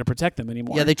 There's no one to protect them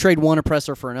anymore. Yeah, they trade one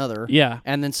oppressor for another. Yeah.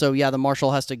 And then the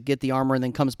Marshal has to get the armor and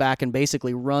then comes back and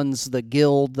basically runs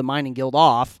the mining guild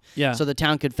off. Yeah. So the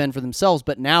town could fend for themselves.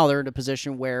 But now they're in a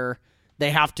position where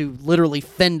they have to literally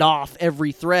fend off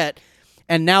every threat.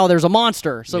 And now there's a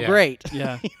monster, so great.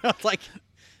 Yeah, it's like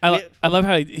I love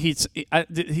how I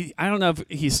don't know if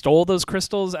he stole those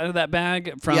crystals out of that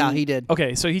bag from. Yeah, he did.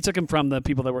 Okay, so he took them from the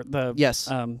people that were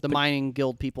the mining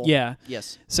guild people. Yeah.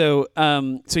 Yes. So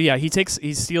yeah, he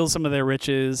steals some of their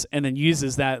riches and then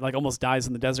uses that, like almost dies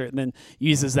in the desert, and then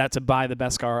uses that to buy the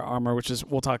Beskar armor, which is,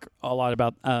 we'll talk a lot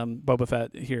about Boba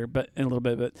Fett here, but in a little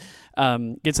bit, but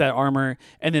gets that armor,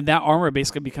 and then that armor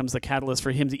basically becomes the catalyst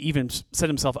for him to even set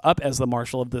himself up as the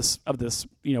marshal of this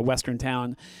western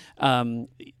town.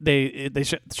 They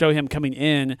show him coming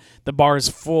in. The bar is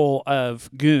full of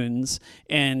goons,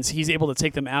 and he's able to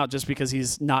take them out just because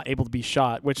he's not able to be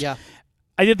shot. Which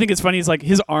I did think it's funny. He's like,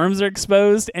 his arms are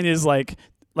exposed, and his like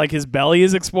his belly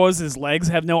is exposed. His legs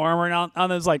have no armor on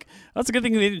them. It's like, that's a good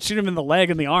thing they didn't shoot him in the leg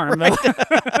and the arm. Right.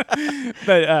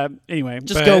 But anyway,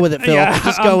 go with it, Phil. Yeah,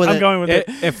 just go with it. I'm going with it.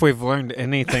 If we've learned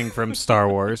anything from Star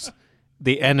Wars,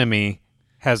 the enemy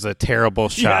has a terrible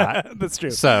shot. Yeah, that's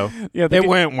true. So it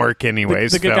wouldn't work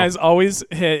anyways. The good guys always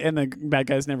hit, and the bad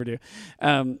guys never do.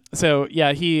 So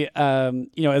yeah, he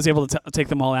is able to take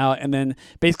them all out, and then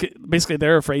basically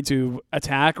they're afraid to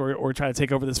attack or try to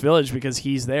take over this village because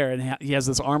he's there and he has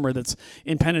this armor that's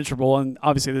impenetrable. And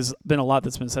obviously, there's been a lot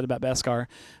that's been said about Beskar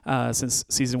since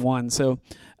season 1. So.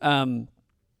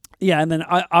 Yeah, and then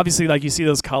obviously, like, you see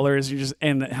those colors,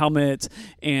 and the helmet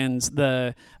and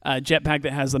the jetpack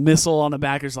that has the missile on the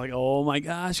back. It's like, oh my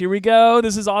gosh, here we go!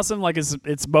 This is awesome! Like it's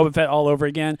Boba Fett all over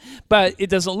again. But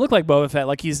it doesn't look like Boba Fett.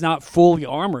 Like, he's not fully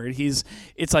armored.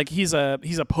 It's like he's a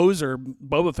poser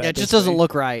Boba Fett. Yeah, it just doesn't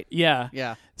look right. Yeah,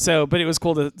 yeah. So, but it was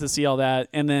cool to see all that,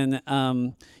 and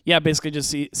then basically just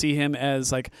see him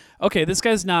as like, okay, this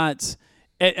guy's not.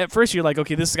 At first, you're like,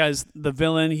 okay, this guy's the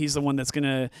villain. He's the one that's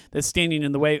standing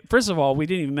in the way. First of all, we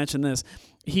didn't even mention this.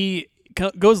 He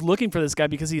goes looking for this guy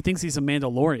because he thinks he's a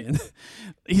Mandalorian.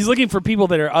 He's looking for people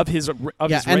that are of his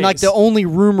race. And like the only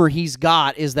rumor he's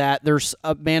got is that there's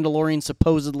a Mandalorian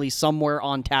supposedly somewhere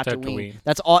on Tatooine.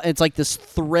 That's all. It's like this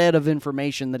thread of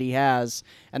information that he has,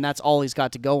 and that's all he's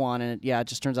got to go on. And it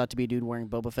just turns out to be a dude wearing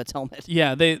Boba Fett's helmet.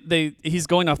 Yeah, he's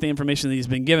going off the information that he's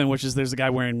been given, which is there's a guy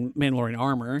wearing Mandalorian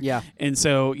armor. Yeah, and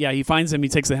so he finds him. He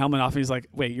takes the helmet off, and he's like,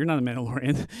 "Wait, you're not a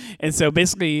Mandalorian." And so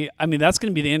basically, I mean, that's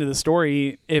going to be the end of the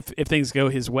story if things go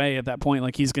his way at that point.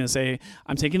 Like, he's going to say,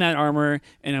 I'm taking that armor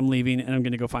and I'm leaving, and I'm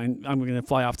going to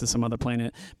fly off to some other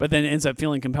planet, but then ends up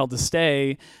feeling compelled to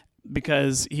stay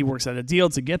because he works out a deal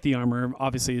to get the armor,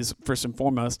 obviously, is first and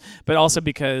foremost, but also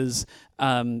because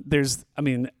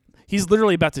he's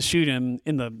literally about to shoot him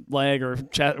in the leg or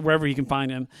wherever he can find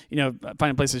him,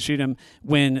 find a place to shoot him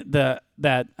when that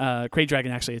Krayt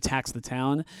Dragon actually attacks the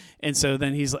town. And so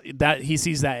then he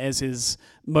sees that as his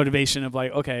motivation of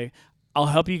like, okay, I'll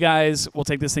help you guys. We'll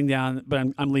take this thing down, but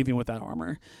I'm leaving with that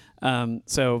armor.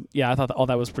 So yeah, I thought all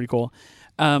that was pretty cool.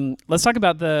 Let's talk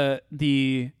about the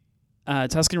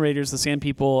Tusken Raiders, the Sand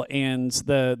People, and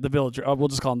the villager. We'll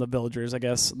just call them the villagers, I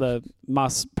guess. The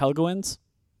Mos Pelgoans.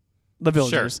 the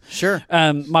villagers. Sure.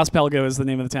 Mos Pelgo is the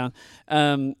name of the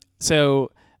town.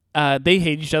 So they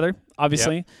hate each other,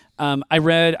 obviously.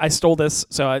 I stole this,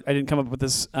 so I didn't come up with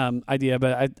this idea,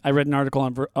 but I read an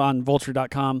article on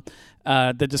Vulture.com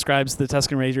that describes the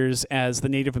Tusken Raiders as the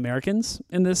Native Americans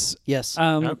in this. Yes.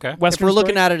 Okay. Western If we're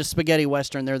looking story. at it as spaghetti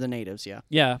western, they're the natives. Yeah.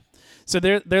 Yeah. So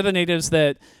they're the natives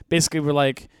that basically were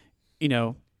like,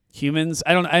 humans.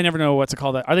 I never know what to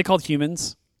call that. Are they called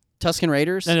humans? Tusken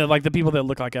Raiders. No, like the people that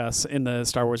look like us in the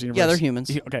Star Wars universe. Yeah, they're humans.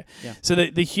 Okay. Yeah. So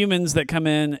the humans that come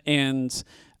in and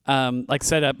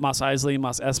set up Mos Eisley,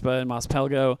 Mos Espa, and Mos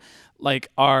Pelgo,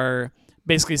 are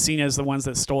basically seen as the ones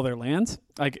that stole their land.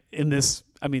 Like in this,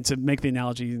 to make the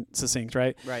analogy succinct,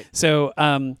 right? Right. So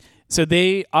so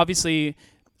they obviously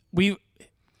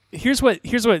here's what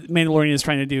Mandalorian is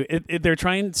trying to do. They're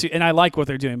trying to, and I like what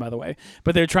they're doing, by the way,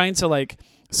 but they're trying to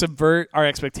subvert our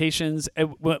expectations.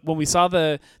 When we saw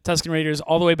the Tusken Raiders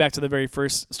all the way back to the very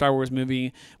first Star Wars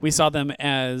movie, we saw them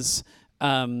as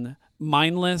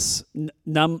mindless,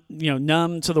 numb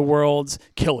to the world's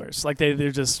killers. Like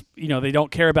they're just, they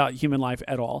don't care about human life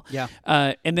at all. Yeah.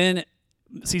 And then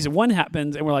season 1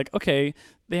 happened, and we're like, okay,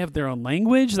 they have their own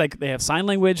language, like they have sign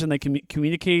language, and they can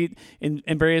communicate in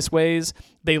various ways.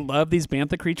 They love these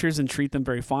bantha creatures and treat them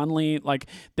very fondly. Like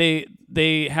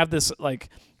they have this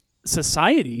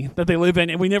society that they live in,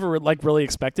 and we never really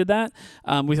expected that.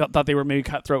 We thought they were maybe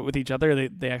cutthroat with each other.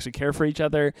 They actually care for each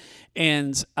other,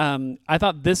 and I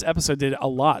thought this episode did a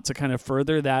lot to kind of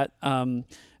further that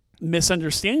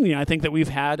misunderstanding I think that we've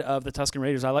had of the Tusken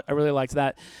Raiders. I really liked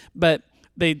that, but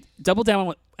they double down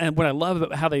on and what I love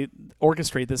about how they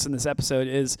orchestrate this in this episode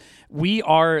is we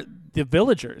are the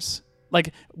villagers.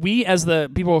 Like we, as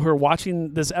the people who are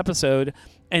watching this episode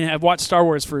and have watched Star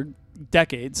Wars for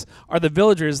decades, are the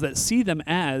villagers that see them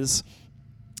as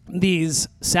these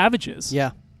savages.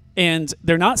 Yeah. And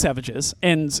they're not savages.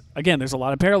 And again, there's a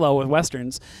lot of parallel with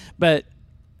Westerns, but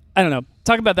I don't know.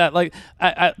 Talk about that.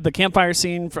 The campfire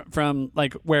scene from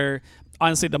where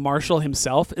honestly the marshal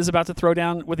himself is about to throw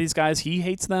down with these guys. He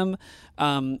hates them.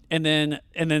 And then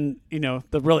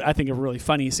I think a really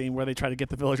funny scene where they try to get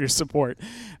the villagers' support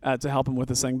to help him with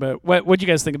this thing. But what do you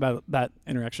guys think about that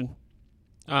interaction?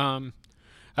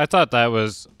 I thought that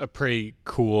was a pretty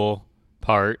cool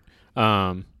part.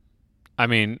 There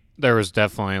was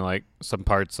definitely some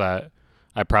parts that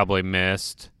I probably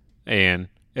missed, and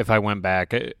if I went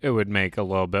back, it would make a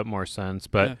little bit more sense.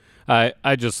 But yeah.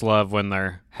 I just love when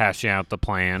they're hashing out the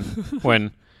plan.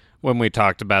 when we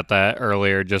talked about that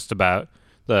earlier, just about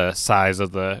the size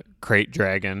of the crate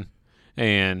dragon,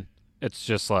 and it's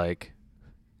just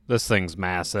this thing's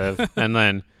massive. And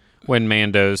then when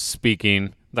Mando's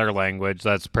speaking their language,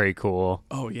 that's pretty cool.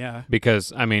 Oh yeah,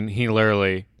 because he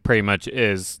literally pretty much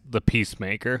is the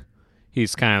peacemaker.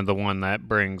 He's kind of the one that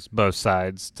brings both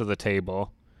sides to the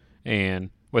table, and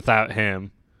without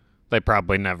him, they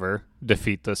probably never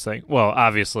defeat this thing. Well,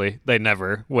 obviously they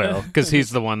never will, because he's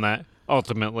the one that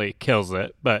ultimately kills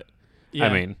it. But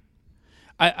yeah.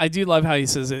 I do love how he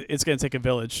says it's going to take a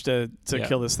village to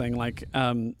kill this thing.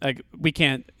 We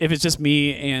can't, if it's just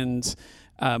me and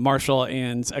Marshall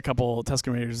and a couple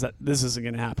Tusken Raiders, that this isn't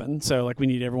going to happen. So we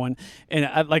need everyone. And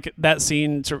I like that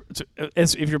scene.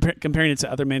 If you're comparing it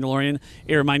to other Mandalorian,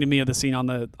 it reminded me of the scene on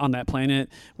that planet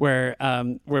where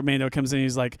Mando comes in. And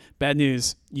he's like, "Bad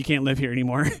news, you can't live here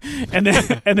anymore." and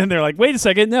then they're like, "Wait a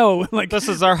second, no, this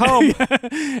is our home."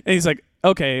 And he's like,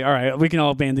 "Okay, all right, we can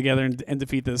all band together and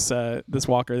defeat this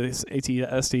walker, this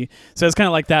AT-ST." So it's kind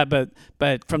of like that, but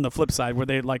from the flip side, where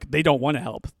they don't want to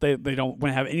help. They don't want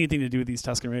to have anything to do with these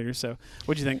Tusken Raiders. So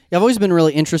what do you think? Yeah, I've always been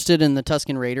really interested in the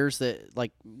Tusken Raiders,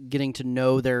 that getting to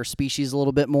know their species a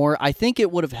little bit more. I think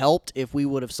it would have helped if we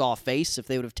would have saw a face, if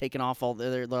they would have taken off all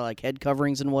their head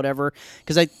coverings and whatever.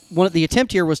 Because the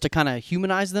attempt here was to kind of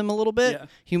humanize them a little bit.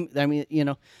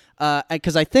 Yeah.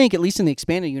 Because I think, at least in the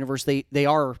expanded universe, they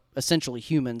are essentially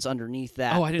humans underneath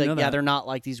that. Oh, I didn't know that. Yeah, they're not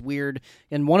like these weird.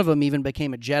 And one of them even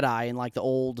became a Jedi in the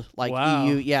old wow.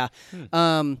 EU. Yeah.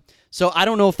 So I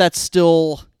don't know if that's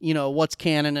still what's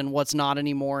canon and what's not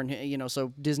anymore, and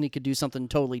so Disney could do something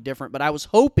totally different. But I was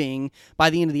hoping by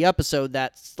the end of the episode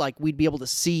that we'd be able to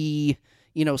see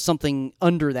something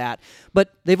under that.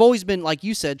 But they've always been, like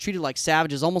you said, treated like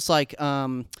savages, almost like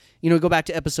go back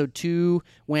to episode 2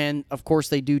 when, of course,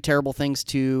 they do terrible things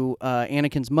to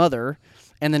Anakin's mother,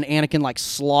 and then Anakin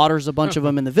slaughters a bunch of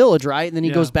them in the village, right? And then he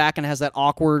goes back and has that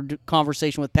awkward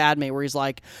conversation with Padme where he's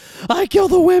like, "I kill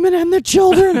the women and the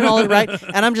children," and all that, right?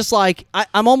 And I'm just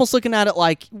I'm almost looking at it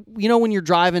when you're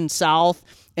driving south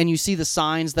and you see the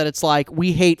signs that it's like,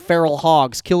 we hate feral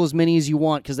hogs, kill as many as you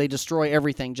want because they destroy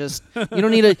everything. Just you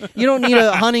don't need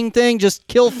a hunting thing. Just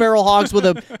kill feral hogs with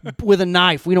a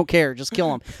knife. We don't care. Just kill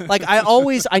them. Like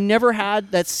I never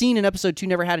had that scene in episode 2.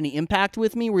 Never had any impact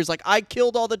with me. Where he's like, I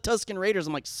killed all the Tusken Raiders.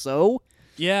 I'm like, so.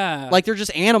 Yeah. Like, they're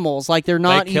just animals. Like, they're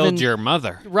not They killed even... your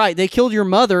mother. Right. They killed your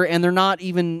mother, and they're not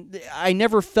even... I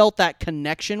never felt that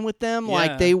connection with them. Yeah.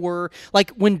 Like, they were...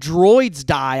 Like, when droids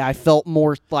die, I felt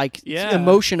more, like, Yeah.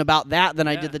 emotion about that than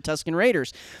I did the Tusken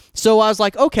Raiders. So I was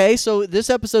like, okay, so this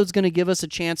episode's going to give us a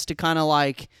chance to kind of,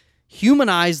 like,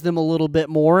 humanize them a little bit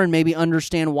more and maybe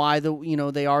understand why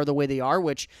they are the way they are,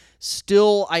 which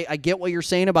still I get what you're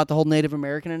saying about the whole Native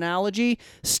American analogy.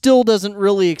 Still doesn't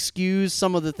really excuse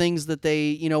some of the things that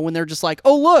they, when they're just like,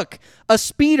 oh look, a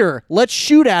speeder, let's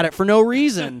shoot at it for no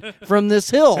reason from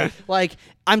this hill. Like,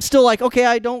 I'm still like, okay,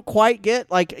 I don't quite get,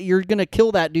 like, you're gonna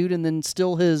kill that dude and then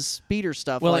steal his speeder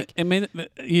stuff. Well, like,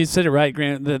 you said it right,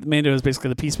 Grant. That Mando is basically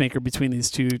the peacemaker between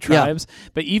these two tribes.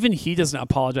 But even he doesn't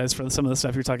apologize for some of the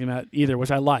stuff you're talking about either,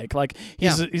 which I like. Like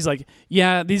he's like,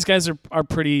 yeah, these guys are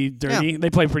pretty dirty. Yeah.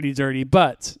 They play pretty dirty,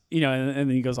 but and then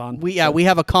he goes on. we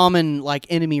have a common, like,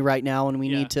 enemy right now, and we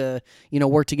need to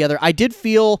work together. I did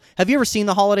feel. Have you ever seen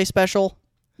the holiday special?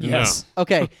 Yes.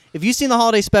 Okay, if you've seen the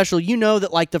holiday special, you know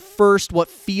that, like, the first what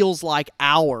feels like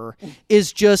hour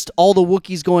is just all the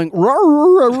Wookiees going "Rah,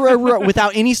 rah, rah, rah,"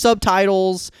 without any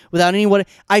subtitles, without any what.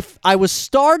 I was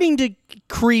starting to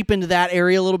creep into that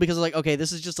area a little because I was like, okay,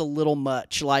 this is just a little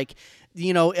much. Like,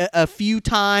 a few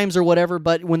times or whatever,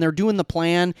 but when they're doing the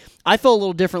plan, I felt a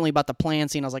little differently about the plan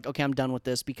scene. I was like, okay, I'm done with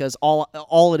this because all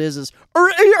it is for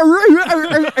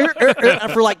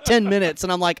like 10 minutes,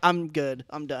 and I'm like, I'm good,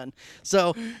 I'm done.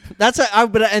 So that's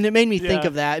and it made me think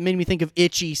of that. It made me think of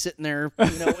Itchy sitting there,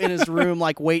 in his room,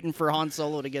 like, waiting for Han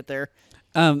Solo to get there.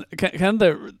 Kind of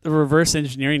the reverse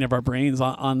engineering of our brains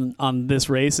on this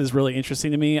race is really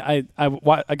interesting to me. I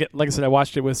get, like I said, I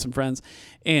watched it with some friends,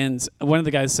 and one of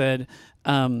the guys said,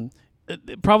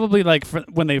 probably like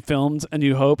when they filmed A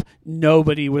New Hope,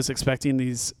 nobody was expecting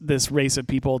this race of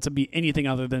people to be anything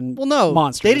other than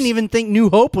monsters. They didn't even think New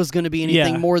Hope was going to be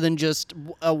anything more than just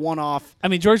a one-off. I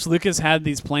mean, George Lucas had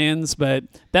these plans, but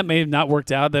that may have not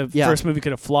worked out. The first movie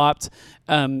could have flopped.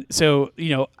 So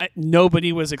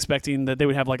nobody was expecting that they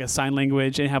would have, like, a sign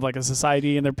language and have, like, a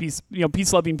society and they're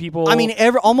peace-loving people. I mean,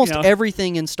 almost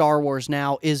everything in Star Wars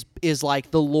now is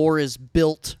like the lore is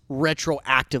built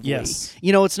retroactively. Yes.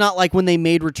 It's not like when they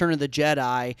made Return of the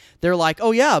Jedi, they're like,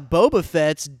 oh yeah, Boba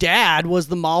Fett's dad was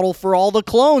the model for all the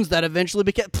clones that eventually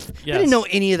became. I didn't know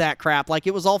any of that crap. Like,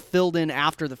 it was all filled in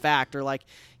after the fact, or like,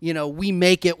 we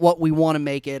make it what we want to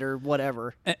make it, or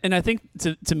whatever. And I think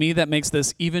to me that makes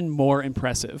this even more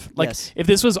impressive. Like, if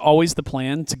this was always the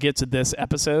plan to get to this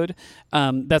episode,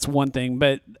 that's one thing.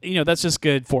 But that's just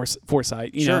good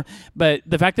foresight. You know. But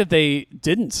the fact that they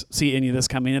didn't see any of this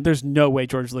coming, and there's no way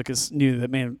George Lucas knew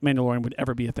that Mandalorian would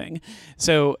ever be a thing.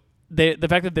 So the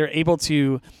fact that they're able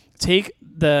to take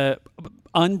the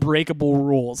unbreakable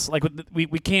rules, like we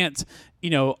can't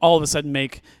all of a sudden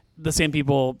make the same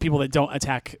people that don't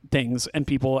attack things and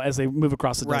people as they move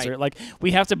across the desert. Like,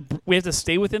 we have to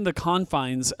stay within the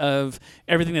confines of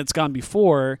everything that's gone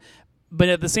before, but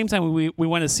at the same time we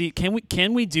want to see,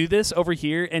 can we do this over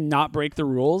here and not break the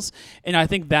rules? And I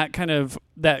think that kind of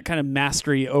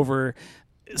mastery over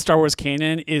Star Wars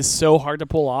canon is so hard to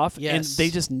pull off, and they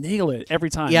just nail it every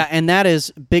time. Yeah, and that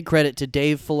is big credit to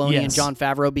Dave Filoni and Jon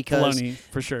Favreau, because Filoni,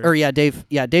 for sure. Or Dave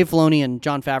Filoni and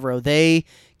Jon Favreau, they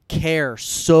care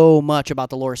so much about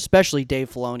the lore, especially Dave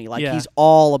Filoni. Like, he's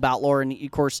all about lore, and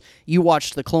of course you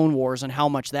watched the Clone Wars and how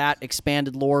much that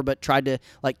expanded lore but tried to,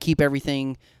 like, keep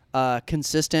everything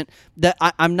consistent. That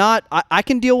I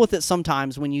can deal with it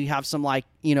sometimes when you have some, like,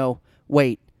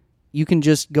 wait, you can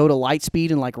just go to light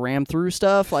speed and, like, ram through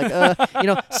stuff, like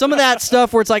some of that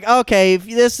stuff where it's like, okay, if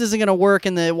this isn't going to work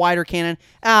in the wider canon,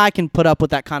 I can put up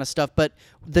with that kind of stuff. But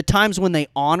the times when they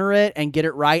honor it and get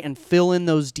it right and fill in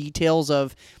those details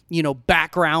of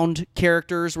background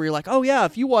characters where you're like, oh yeah,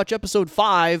 if you watch episode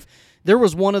 5, there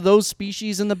was one of those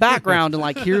species in the background, and,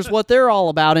 like, here's what they're all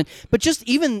about. But just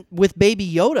even with Baby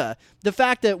Yoda, the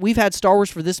fact that we've had Star Wars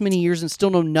for this many years and still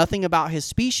know nothing about his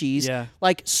species,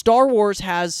 like, Star Wars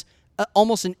has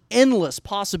almost an endless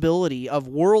possibility of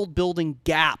world-building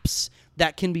gaps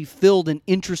that can be filled in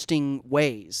interesting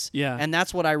ways. Yeah. And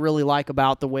that's what I really like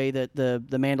about the way that the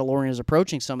Mandalorian is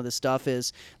approaching some of this stuff,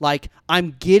 is, like,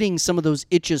 I'm getting some of those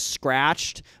itches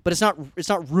scratched, but it's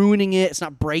not ruining it, it's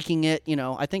not breaking it,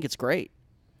 I think it's great.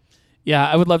 Yeah,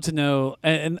 I would love to know,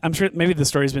 and I'm sure maybe the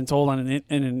story's been told on in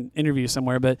an interview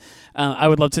somewhere, but I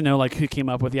would love to know like who came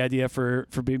up with the idea for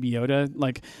Baby Yoda.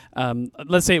 Like,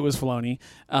 let's say it was Filoni.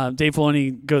 Dave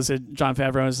Filoni goes to Jon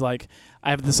Favreau and is like, I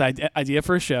have this idea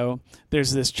for a show.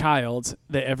 There's this child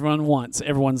that everyone wants.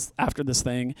 Everyone's after this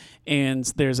thing, and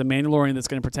there's a Mandalorian that's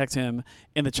going to protect him,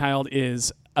 and the child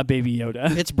is a Baby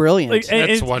Yoda. It's brilliant. Like,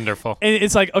 That's wonderful. And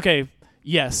it's like, okay,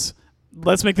 yes.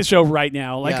 Let's make the show right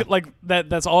now. Like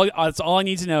that's all I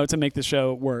need to know to make the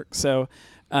show work. So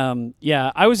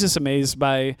I was just amazed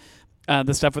by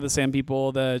the stuff with the Sand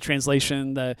People, the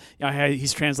translation, how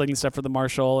he's translating stuff for the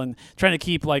Marshal and trying to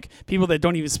keep like people that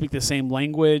don't even speak the same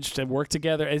language to work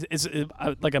together. It's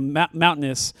like a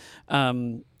mountainous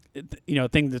thing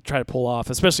to try to pull off,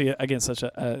 especially against such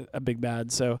a big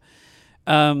bad. So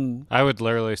I would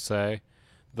literally say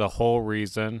the whole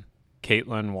reason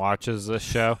Caitlin watches this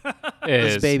show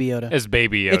is Baby Yoda.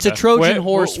 It's a Trojan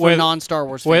horse for non-Star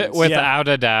Wars fans. Without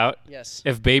a doubt. Yes.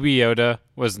 If Baby Yoda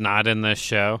was not in this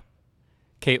show,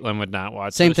 Caitlin would not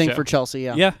watch Same this thing show. for Chelsea,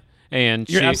 yeah. Yeah. And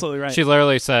You're absolutely right. She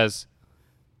literally says,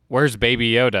 "Where's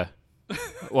Baby Yoda?"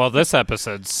 Well, this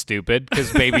episode's stupid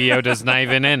because Baby Yoda's not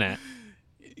even in it.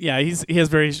 Yeah, he has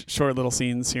very short little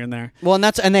scenes here and there. Well,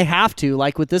 and they have to,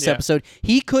 like with this episode,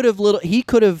 he could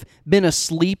have been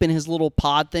asleep in his little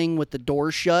pod thing with the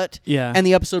door shut. Yeah. And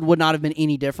the episode would not have been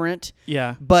any different.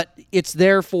 Yeah. But it's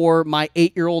there for my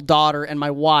 8-year-old daughter and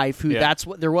my wife, who that's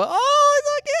what they're it's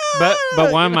like, yeah.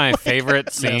 But one of my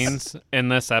favorite scenes in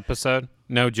this episode,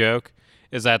 no joke,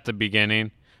 is at the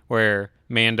beginning where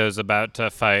Mando's about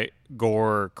to fight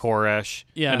Gore, Koresh,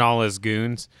 and all his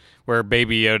goons, where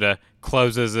Baby Yoda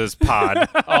closes his pod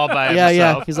all by himself.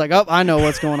 Yeah. He's like, I know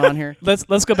what's going on here.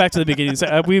 Let's go back to the beginning.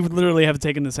 So, we literally have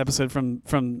taken this episode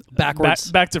from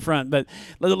backwards back to front. But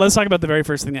let's talk about the very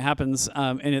first thing that happens.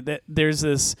 There's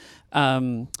this.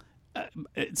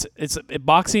 It's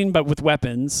boxing, but with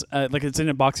weapons. Like it's in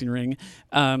a boxing ring.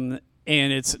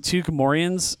 And it's two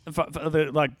Gamorreans,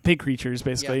 like pig creatures,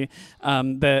 basically,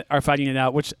 that are fighting it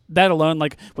out. Which that alone,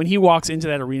 like when he walks into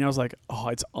that arena, I was like, "Oh,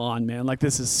 it's on, man! Like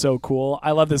this is so cool.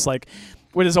 I love this. Like,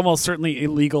 what is almost certainly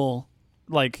illegal,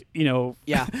 like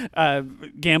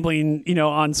gambling,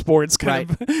 on sports kind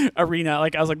of arena.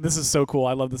 Like I was like, this is so cool.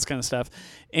 I love this kind of stuff.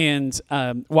 And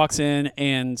walks in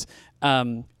and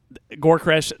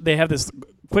Gorecresh, they have this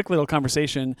quick little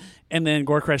conversation, and then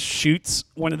Gorecresh shoots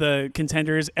one of the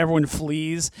contenders. Everyone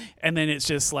flees, and then it's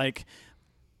just like,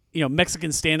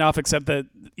 Mexican standoff, except that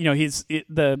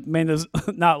the Mando's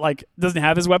not like doesn't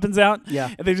have his weapons out.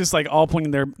 Yeah, and they're just like all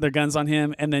pointing their guns on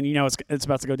him, and then it's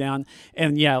about to go down.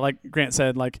 And like Grant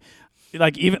said,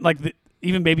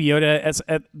 even Baby Yoda, as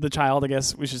the child, I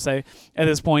guess we should say, at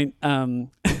this point, knows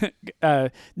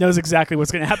exactly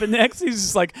what's going to happen next. He's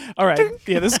just like, all right,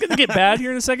 this is going to get bad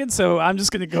here in a second, so I'm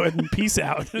just going to go ahead and peace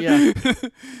out. Yeah.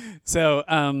 So,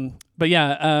 do you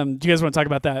guys want to talk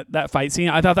about that fight scene?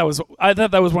 I thought that was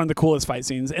one of the coolest fight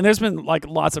scenes, and there's been like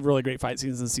lots of really great fight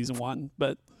scenes in season 1,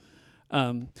 but.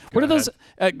 What are those?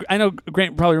 I know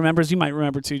Grant probably remembers. You might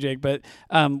remember too, Jake. But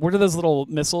what are those little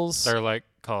missiles? They're like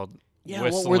called what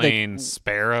were they? whistling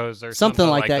sparrows or something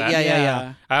like that.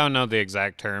 Yeah. I don't know the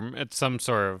exact term. It's some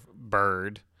sort of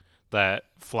bird that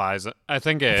flies. I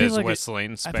think it is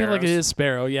whistling sparrows. I feel like it is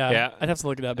sparrow. Yeah. I'd have to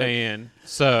look it up. And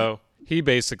so he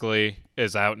basically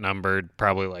is outnumbered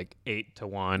probably like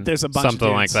 8-1. There's a bunch something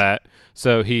of like dudes. that.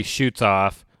 So he shoots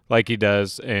off like he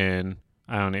does in,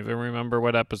 I don't even remember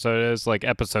what episode it is, like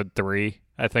episode 3,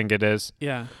 I think it is.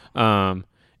 Yeah.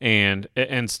 And it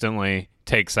instantly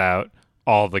takes out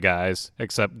all the guys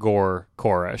except Gore,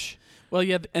 Koresh. Well,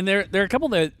 yeah, and there are a couple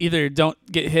that either don't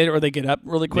get hit or they get up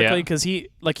really quickly because he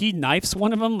knifes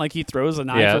one of them, like he throws a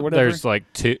knife or whatever. There's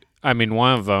like 2. I mean,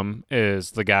 one of them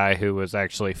is the guy who was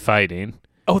actually fighting.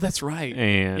 Oh, that's right.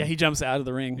 And he jumps out of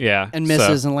the ring. Yeah, and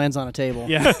misses and lands on a table.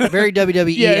 Yeah, very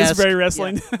WWE. Yeah, it's very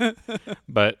wrestling. Yeah.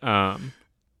 But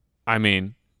I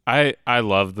mean, I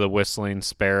love the whistling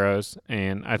sparrows,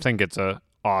 and I think it's a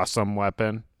awesome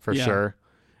weapon for sure.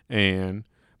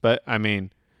 But I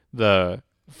mean, the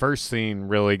first scene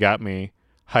really got me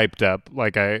hyped up,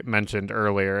 like I mentioned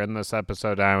earlier in this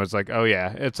episode. I was like, oh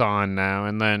yeah, it's on now.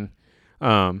 And then,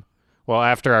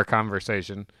 after our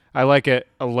conversation, I like it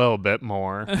a little bit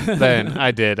more than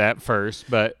I did at first.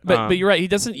 But you're right. He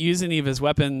doesn't use any of his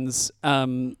weapons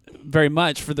very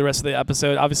much for the rest of the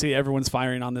episode. Obviously, everyone's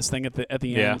firing on this thing at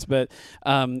the end. But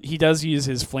he does use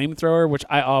his flamethrower, which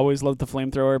I always loved the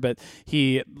flamethrower. But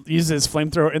he uses his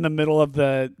flamethrower in the middle of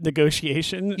the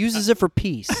negotiation. Uses it for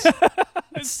peace.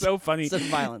 It's so funny. Such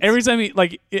violence. Every time he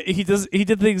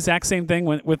did the exact same thing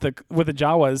with the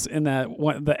Jawas in that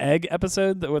one, the egg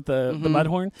episode with the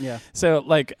Mudhorn. Yeah. So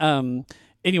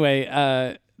anyway,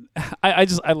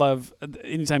 I love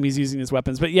anytime he's using his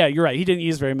weapons. But yeah, you're right. He didn't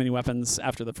use very many weapons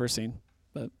after the first scene.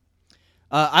 But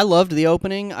I loved the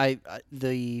opening.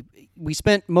 We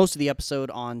spent most of the episode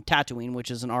on Tatooine,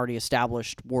 which is an already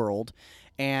established world,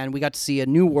 and we got to see a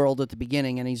new world at the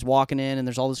beginning. And he's walking in, and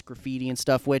there's all this graffiti and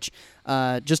stuff. Which,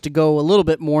 just to go a little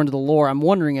bit more into the lore, I'm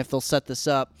wondering if they'll set this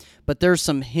up. But there's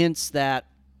some hints that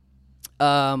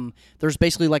there's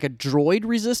basically like a droid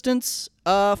resistance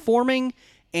forming,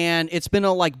 and it's been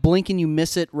a blink and you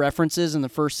miss it references in the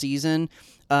first season.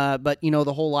 But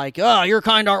the whole your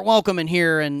kind aren't welcome in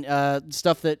here, and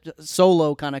stuff that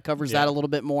Solo kind of covers that a little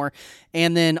bit more.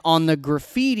 And then on the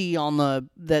graffiti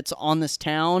that's on this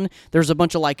town, there's a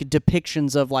bunch of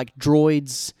depictions of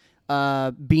droids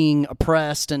being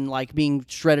oppressed and being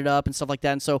shredded up and stuff like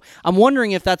that. And so I'm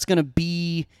wondering if that's going to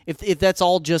be if that's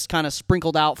all just kind of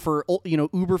sprinkled out for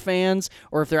Uber fans,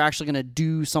 or if they're actually going to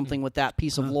do something with that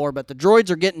piece of lore. But the droids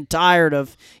are getting tired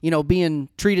of being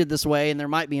treated this way, and there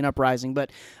might be an uprising.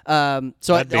 But so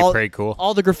that'd be pretty cool.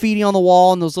 All the graffiti on the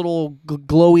wall and those little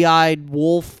glowy-eyed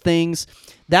wolf things.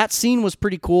 That scene was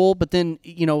pretty cool, but then,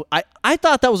 I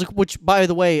thought that was, which, by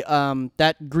the way,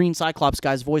 that green Cyclops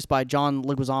guy is voiced by John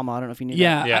Leguizamo. I don't know if you knew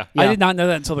that. Yeah. I did not know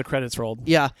that until the credits rolled.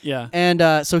 Yeah. Yeah.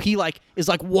 And so he, is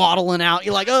waddling out.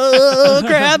 You're like, oh,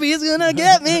 crap, he's going to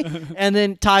get me. And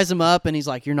then ties him up, and he's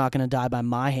like, you're not going to die by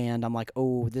my hand. I'm like,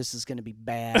 oh, this is going to be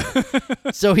bad.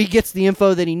 So he gets the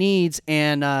info that he needs,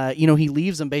 and, he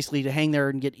leaves him basically to hang there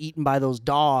and get eaten by those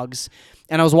dogs.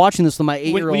 And I was watching this with my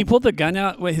 8-year-old. When he pulled the gun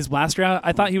out, with his blaster out,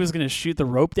 I thought he was going to shoot the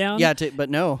rope down. Yeah, but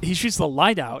no. He shoots the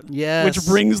light out. Yes. Which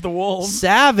brings the wolves.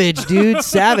 Savage, dude,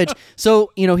 savage.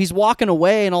 So, he's walking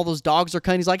away, and all those dogs are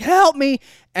coming. He's like, help me.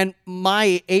 And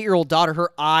my 8-year-old daughter,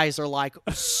 her eyes are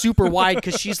super wide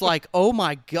because she's like, oh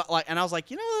my God. And I was like,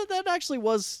 that actually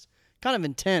was kind of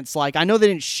intense. I know they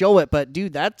didn't show it, but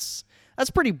dude, that's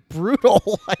pretty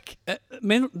brutal.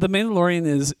 The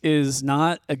Mandalorian is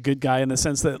not a good guy in the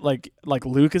sense that like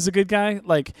Luke is a good guy.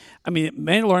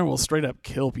 Mandalorian will straight up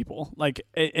kill people.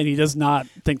 And he does not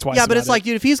think twice. Yeah, but about it's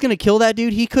dude, if he's gonna kill that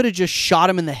dude, he could have just shot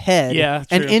him in the head. Yeah,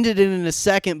 and true. ended it in a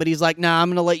second. But he's like, nah,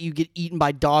 I'm gonna let you get eaten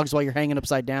by dogs while you're hanging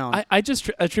upside down. I just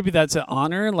attribute that to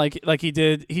honor. He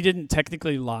didn't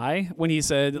technically lie when he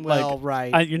said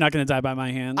right. You're not gonna die by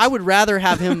my hands. I would rather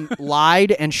have him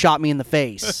lied and shot me in the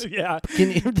face. Yeah.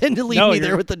 Than to leave me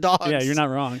there with the dogs. Yeah, you're not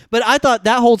wrong. But I thought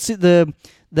that whole the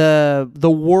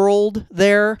world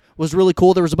there was really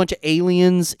cool. There was a bunch of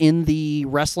aliens in the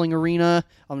wrestling arena.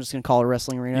 I'm just gonna call it a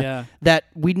wrestling arena. Yeah. That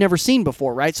we'd never seen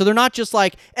before, right? So they're not just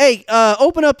hey,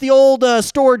 open up the old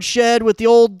storage shed with the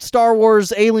old Star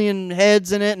Wars alien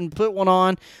heads in it and put one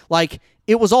on.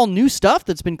 It was all new stuff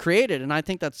that's been created, and I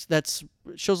think that's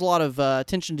shows a lot of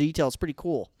attention to detail. It's pretty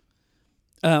cool.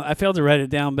 I failed to write it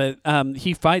down, but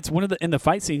he fights in the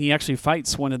fight scene. He actually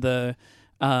fights one of the,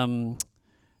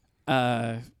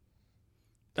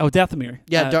 Dathomir.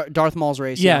 Yeah, Darth Maul's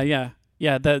race. Yeah,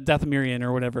 the Dathomirian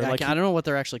or whatever. Yeah, I don't know what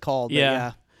they're actually called. But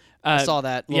yeah. I saw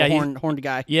that horned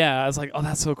guy. Yeah, I was like, oh,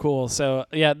 that's so cool. So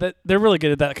yeah, they're really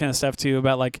good at that kind of stuff too,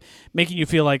 about making you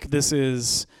feel like this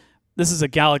is a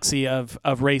galaxy of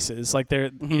races. They're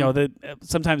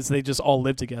sometimes they just all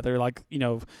live together, like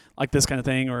this kind of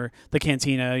thing, or the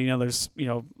cantina. There's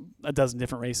a dozen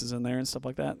different races in there and stuff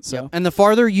like that. So and the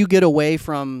farther you get away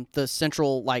from the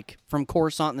central, from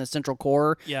Coruscant and the central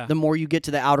core, the more you get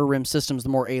to the outer rim systems, the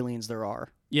more aliens there are.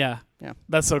 Yeah,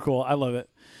 that's so cool. I love it.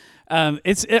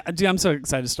 Dude, I'm so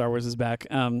excited Star Wars is back.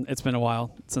 It's been a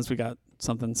while since we got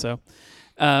something. So,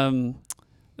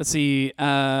 let's see.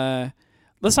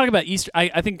 Let's talk about Easter.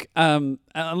 I think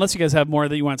unless you guys have more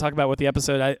that you want to talk about with the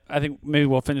episode, I think maybe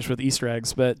we'll finish with Easter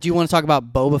eggs. But do you want to talk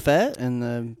about Boba Fett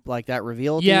and that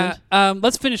reveal? At the end?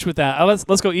 Let's finish with that.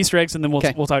 Let's go Easter eggs and then we'll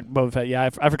talk Boba Fett. Yeah,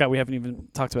 I forgot we haven't even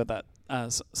talked about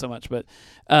that so much. But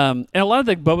and a lot of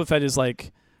the Boba Fett is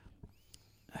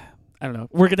I don't know.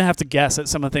 We're gonna have to guess at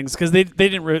some of the things because they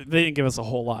didn't give us a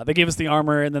whole lot. They gave us the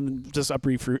armor and then just a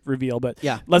brief reveal. But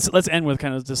let's end with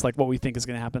kind of just what we think is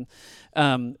gonna happen.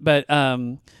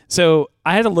 So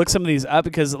I had to look some of these up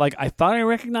because I thought I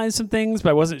recognized some things,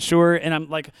 but I wasn't sure. And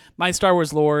I'm my Star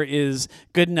Wars lore is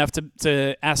good enough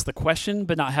to ask the question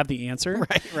but not have the answer.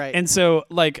 Right. And so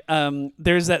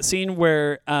there's that scene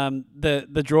where the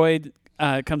droid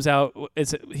comes out.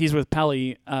 He's with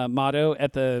Peli Motto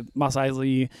at the Mos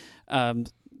Eisley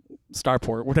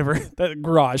starport, whatever, the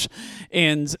garage,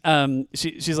 and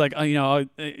she's like, oh,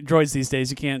 droids these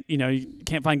days, you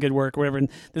can't find good work, or whatever. And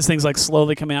this thing's like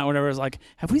slowly coming out, whatever. It's like,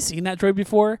 have we seen that droid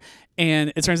before?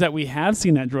 And it turns out we have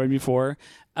seen that droid before.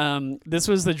 This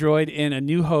was the droid in A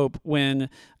New Hope when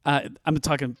I'm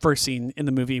talking first scene in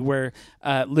the movie where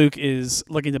Luke is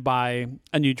looking to buy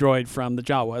a new droid from the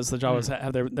Jawas. The Jawas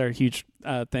have their huge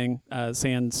thing,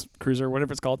 Sands Cruiser,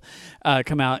 whatever it's called,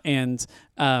 come out, and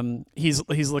he's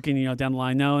looking down the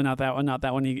line. No, not that one, not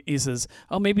that one. He says,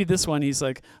 oh, maybe this one. He's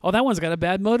like, oh, that one's got a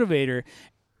bad motivator.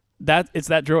 It's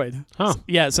that droid. Huh.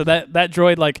 Yeah. So that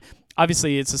droid, like,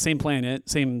 obviously it's the same planet,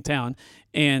 same town,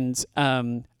 and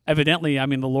evidently, I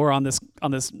mean, the lore on this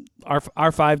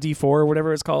R5D4 or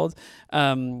whatever it's called,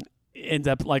 ends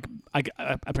up like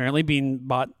apparently being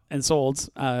bought and sold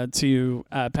to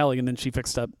Peli, and then she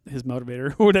fixed up his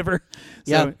motivator or whatever.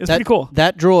 So it's pretty cool.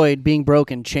 That droid being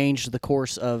broken changed the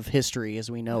course of history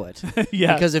as we know it.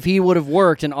 Yeah, because if he would have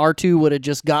worked and R2 would have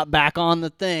just got back on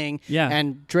the thing,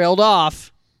 and trailed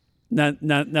off,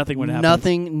 nothing would have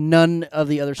happened. None of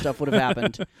the other stuff would have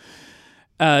happened.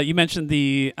 You mentioned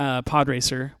the pod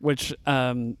racer, which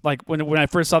like when I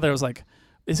first saw that, I was like,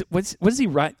 what is he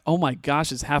right? Oh my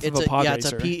gosh, it's half of a pod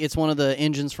racer. It's one of the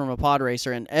engines from a pod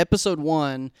racer. And episode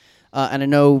 1, and I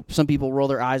know some people roll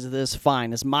their eyes at this.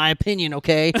 Fine, it's my opinion,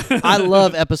 okay? I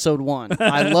love episode 1.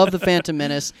 I love the Phantom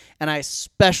Menace, and I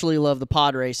especially love the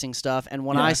pod racing stuff. And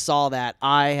when I saw that,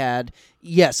 I had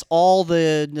all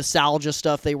the nostalgia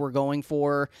stuff they were going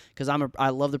for, because I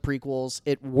love the prequels.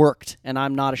 It worked, and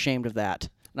I'm not ashamed of that.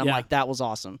 And I'm like, that was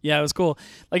awesome. Yeah, it was cool.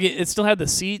 Like it still had the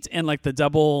seat and like the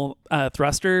double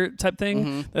thruster type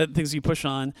thing, things you push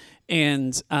on,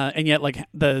 and yet like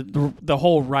the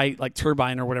whole right like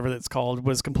turbine or whatever that's called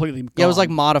was completely gone. Yeah, it was like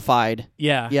modified.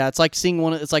 Yeah, yeah. It's like seeing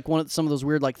one of some of those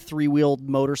weird like 3-wheeled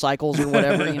motorcycles or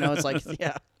whatever. It's like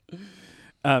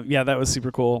yeah, that was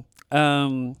super cool.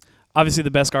 Obviously,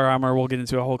 the Beskar armor, we'll get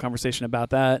into a whole conversation about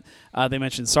that. They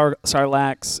mentioned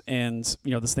Sarlaccs, and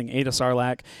this thing ate a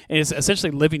Sarlacc, and it's essentially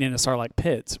living in a Sarlacc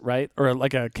pit, right? Or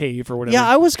like a cave or whatever. Yeah,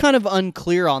 I was kind of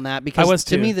unclear on that, because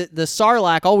to me, the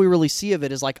Sarlacc, all we really see of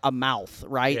it is like a mouth,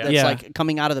 right? Yeah. That's like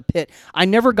coming out of the pit. I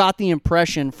never got the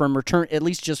impression from Return of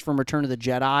the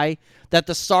Jedi, that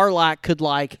the Sarlacc could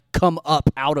like come up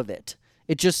out of it.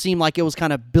 It just seemed like it was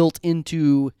kind of built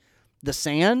into the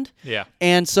sand. Yeah.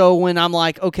 And so when I'm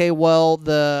like, okay, well,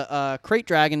 the Krayt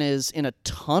Dragon is in a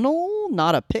tunnel,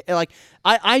 not a pit. Like,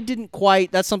 I didn't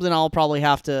quite. That's something I'll probably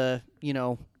have to,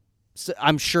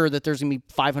 I'm sure that there's going to be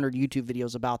 500 YouTube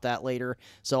videos about that later.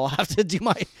 So I'll have to do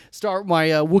my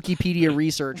Wikipedia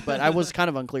research. But I was kind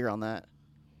of unclear on that.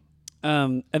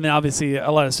 And then obviously a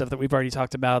lot of stuff that we've already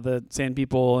talked about, the Sand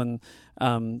People and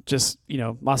just,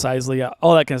 Mos Eisley,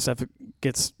 all that kind of stuff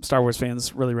gets Star Wars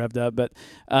fans really revved up. But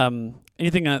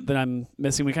anything that I'm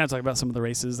missing, we kind of talked about some of the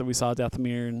races that we saw at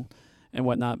Dathomir and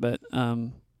whatnot. But I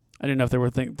didn't know if there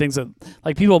were things that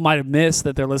like people might have missed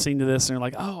that they're listening to this and they're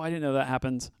like, oh, I didn't know that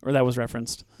happened or that was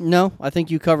referenced. No, I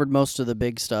think you covered most of the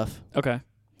big stuff. Okay.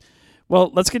 Well,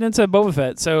 let's get into Boba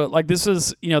Fett. So, like, this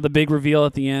was, the big reveal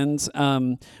at the end.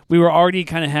 We were already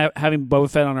kind of having Boba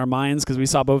Fett on our minds because we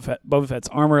saw Boba Fett's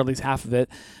armor, at least half of it,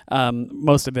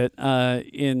 most of it,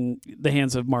 in the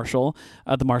hands of Marshall,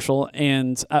 the Marshal.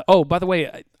 And by the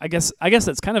way, I guess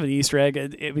that's kind of an Easter egg. I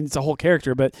mean, it's a whole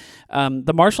character, but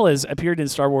the Marshal has appeared in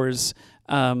Star Wars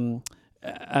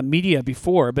media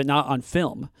before, but not on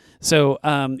film. So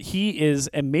he is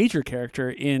a major character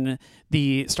in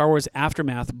the Star Wars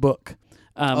Aftermath book.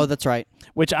 That's right.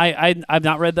 Which I've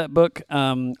not read that book.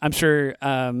 I'm sure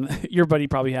your buddy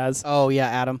probably has. Oh yeah,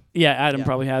 Adam. Yeah, Adam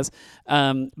probably has.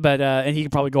 But and he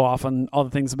could probably go off on all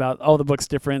the things about the book's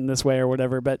different in this way or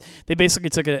whatever. But they basically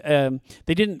took they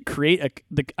didn't create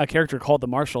a character called the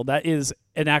Marshal. That is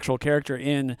an actual character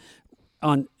in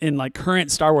like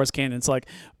current Star Wars canon. It's like,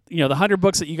 the 100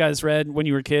 books that you guys read when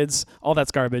you were kids, all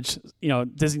that's garbage.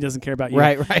 Disney doesn't care about you.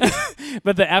 Right.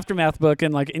 But the Aftermath book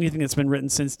and like anything that's been written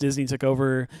since Disney took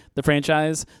over the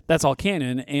franchise, that's all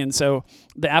canon. And so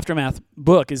the Aftermath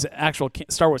book is actual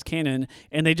Star Wars canon,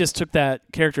 and they just took that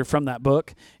character from that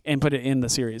book and put it in the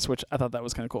series, which I thought that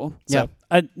was kind of cool. So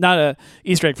not a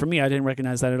Easter egg for me. I didn't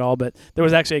recognize that at all, but there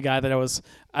was actually a guy that I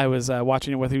was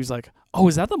watching it with who was like, oh,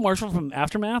 is that the Marshal from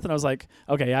Aftermath? And I was like,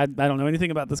 okay, I don't know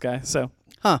anything about this guy. So,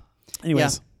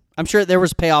 anyways. Yeah. I'm sure there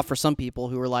was payoff for some people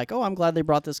who were like, oh, I'm glad they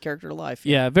brought this character to life.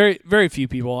 Yeah, very, very few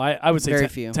people. I would say very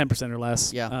few. 10% or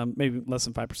less. Yeah. Maybe less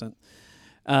than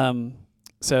 5%.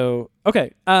 So,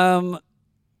 okay.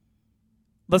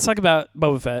 Let's talk about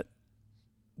Boba Fett.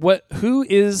 Who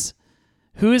is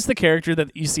the character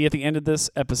that you see at the end of this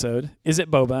episode? Is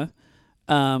it Boba?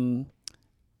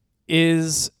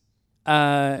 is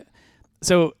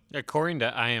so According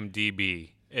to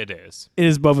IMDb, it is. it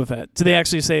is Boba Fett. Do they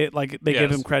actually say it like they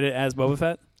give Yes. him credit as Boba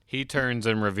Fett? He turns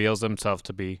and reveals himself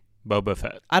to be Boba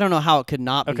Fett. I don't know how it could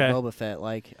not be Okay. Boba Fett.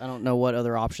 Like, I don't know what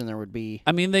other option there would be.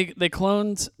 I mean, they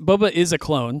cloned Boba is a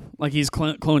clone, like he's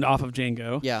cloned off of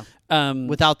Django. Yeah, Um,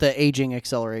 without the aging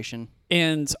acceleration.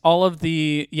 and all of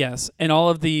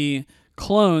the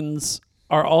clones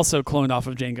are also cloned off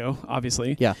of Django,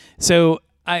 obviously. Yeah. So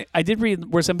I did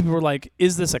read where some people were like,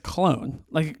 "Is this a clone?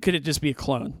 Like, could it just be a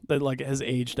clone that like has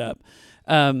aged up?"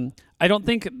 I don't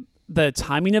think the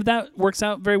timing of that works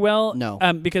out very well. No.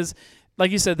 Because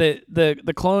like you said,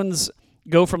 the clones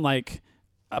go from like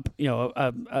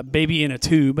a baby in a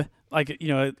tube, like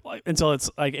until it's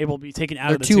like able to be taken out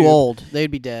They're of the too tube. old.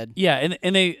 They'd be dead. Yeah,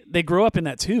 and they grow up in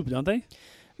that tube, don't they?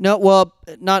 No, well,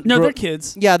 not. No, gro- they're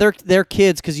kids. Yeah, they're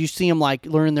kids because you see them like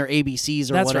learn their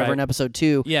ABCs or That's whatever right. in episode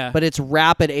 2. Yeah. But it's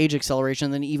rapid age acceleration.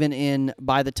 Then even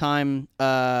by the time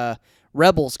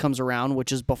Rebels comes around,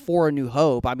 which is before A New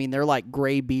Hope, I mean they're like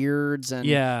gray beards and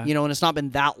Yeah. and it's not been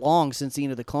that long since the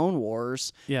end of the Clone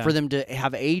Wars Yeah. for them to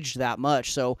have aged that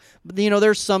much. So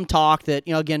there's some talk that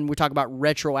again we talk about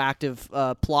retroactive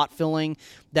plot filling.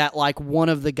 That like one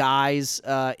of the guys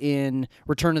in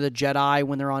Return of the Jedi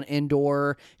when they're on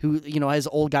Endor, who his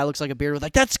old guy looks like a beard with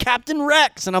like that's Captain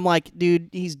Rex, and I'm like, dude,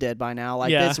 he's dead by now.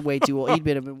 Like Yeah. that's way too old. He'd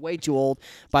been way too old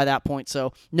by that point.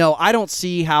 So no, I don't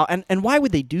see how. And why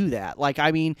would they do that? Like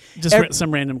I mean, Just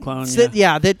some random clone.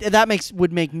 that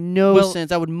would make no Well-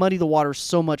 sense. That would muddy the water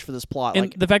so much for this plot. And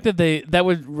Like the fact that that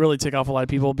would really tick off a lot of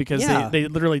people because Yeah. they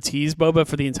literally tease Boba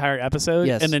for the entire episode,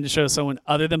 Yes. and then to show someone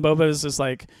other than Boba is just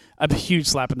like a huge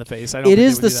slap in the face. I don't. it think they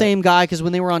is would the do that. same guy because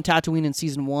when they were on Tatooine in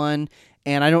season 1.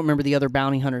 And I don't remember the other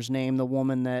bounty hunter's name, the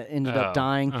woman that ended up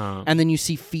dying. And then you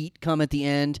see feet come at the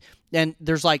end, and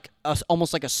there's like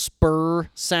almost like a spur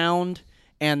sound,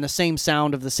 and the same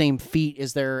sound of the same feet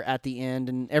is there at the end.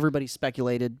 And everybody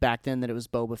speculated back then that it was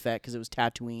Boba Fett because it was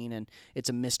Tatooine and it's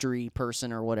a mystery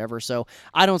person or whatever. So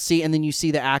I don't see. And then you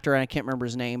see the actor, and I can't remember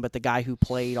his name, but the guy who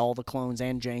played all the clones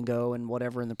and Django and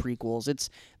whatever in the prequels.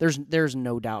 There's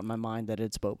no doubt in my mind that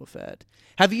it's Boba Fett.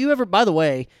 Have you ever, by the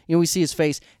way, we see his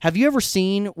face. Have you ever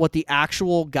seen what the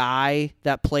actual guy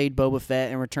that played Boba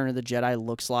Fett in Return of the Jedi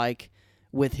looks like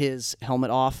with his helmet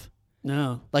off?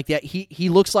 No. Like that, he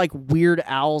looks like Weird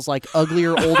Al's like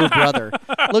uglier older brother.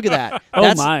 Look at that. Oh,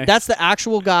 That's, my. That's the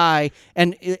actual guy,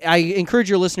 and I encourage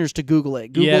your listeners to Google it.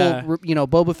 Google, Yeah.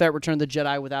 Boba Fett Return of the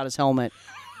Jedi without his helmet.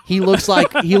 He looks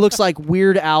like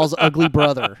Weird Al's ugly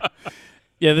brother.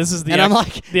 Yeah, this is the And I'm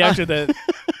like, the actor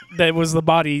that was the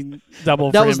body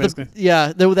double That for was him. Basically.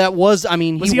 that was. I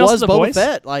mean, Was he he also was the Boba voice?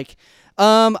 Fett. Like,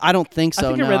 I don't think so. I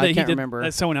think no, I read that can't he did. remember.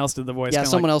 That someone else did the voice. Yeah, kinda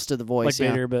someone like, else did the voice. like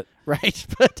yeah. Vader, but Right,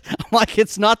 but I'm like,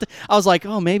 it's not. I was like,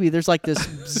 oh, maybe there's like this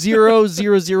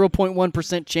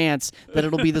 0.1% chance that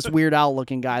it'll be this Weird Al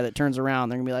looking guy that turns around.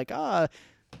 They're gonna be like,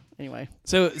 Anyway,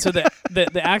 so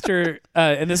the actor,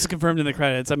 and this is confirmed in the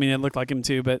credits. I mean, it looked like him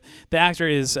too, but the actor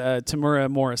is Tamura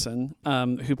Morrison,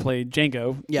 who played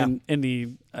Django Yeah. in the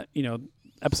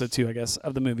episode 2, I guess,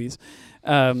 of the movies,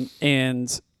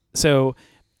 and so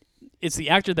it's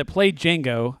the actor that played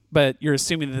Django, but you're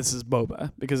assuming that this is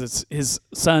Boba because it's his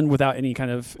son without any kind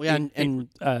of and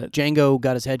Django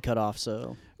got his head cut off,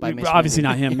 so by Mace obviously Windu.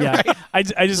 not him. Yeah, I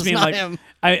just It's mean not like him.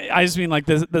 I just mean like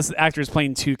this actor is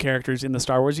playing two characters in the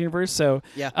Star Wars universe. So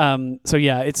Yeah. so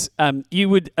yeah, it's you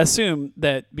would assume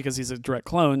that because he's a direct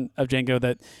clone of Django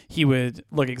that he would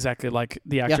look exactly like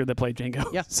the actor that played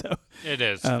Django. Yeah. So It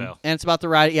is, Phil. And it's about the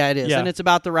right. Yeah, it is, Yeah. and it's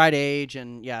about the right age,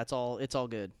 and yeah, it's all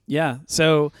good. yeah,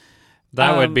 so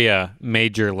That would be a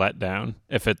major letdown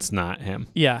if it's not him.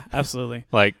 yeah, absolutely.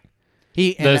 Like,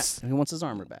 He This- he wants his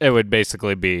armor back. it would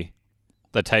basically be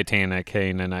the Titanic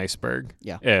hitting an iceberg.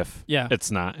 Yeah. If Yeah.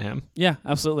 it's not him. Yeah,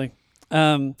 absolutely.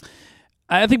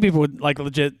 I think people would like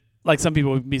legit. Like some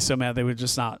people would be so mad they would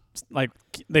just not like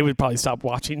they would probably stop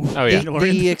watching. Oh, yeah.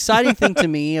 Mandalorian. The exciting thing to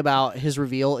me about his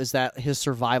reveal is that his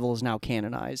survival is now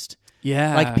canonized.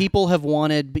 yeah, Like people have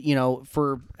wanted,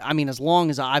 as long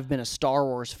as I've been a Star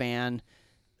Wars fan,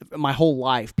 my whole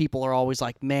life, people are always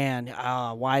like, man,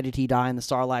 why did he die in the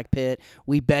Sarlacc pit?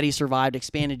 We bet he survived.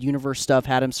 Expanded universe stuff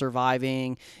had him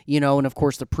surviving, and of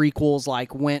course the prequels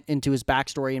like went into his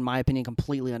backstory, in my opinion,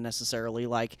 completely unnecessarily.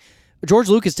 Like, George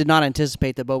Lucas did not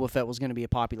anticipate that Boba Fett was going to be a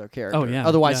popular character. Oh, yeah,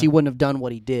 Otherwise, yeah. he wouldn't have done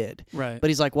what he did. Right. But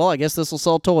he's like, well, I guess this will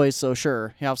sell toys, so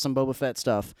sure, have some Boba Fett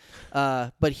stuff.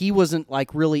 But he wasn't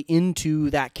like really into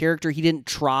that character. He didn't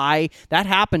try. That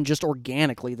happened just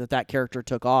organically that character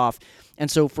took off.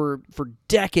 And so for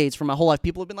decades, for my whole life,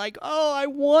 people have been like, oh, I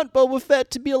want Boba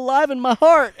Fett to be alive in my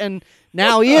heart. And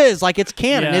now he is. Like, it's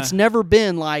canon. Yeah. It's never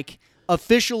been like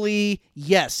officially,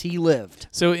 yes, he lived.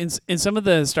 So in some of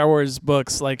the Star Wars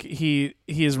books, like he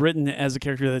is written as a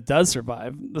character that does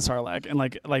survive the Sarlacc and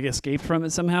like escaped from it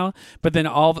somehow. But then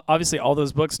obviously all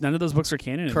those books, none of those books are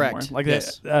canon Correct. anymore. Like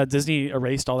Yes. Disney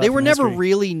erased all that. They were from never history.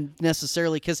 really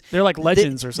necessarily because They're like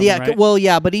legends or something, Yeah, right? well,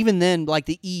 yeah, but even then, like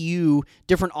the EU,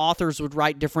 different authors would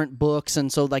write different books, and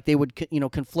so like they would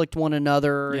conflict one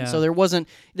another, Yeah. and so there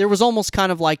was almost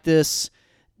kind of like this.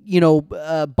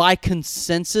 By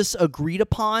consensus agreed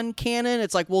upon canon.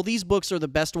 It's like, well, these books are the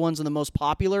best ones and the most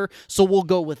popular, so we'll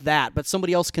go with that. But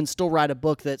somebody else can still write a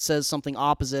book that says something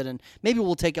opposite, and maybe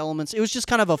we'll take elements. It was just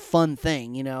kind of a fun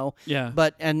thing, Yeah.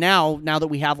 But now that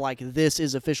we have like this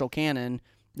is official canon,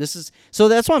 so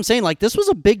that's what I'm saying. Like this was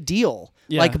a big deal.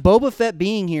 Yeah. Like Boba Fett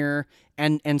being here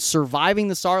and surviving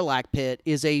the Sarlacc pit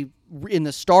in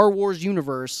the Star Wars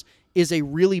universe is a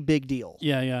really big deal.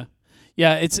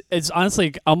 Yeah, it's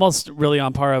honestly almost really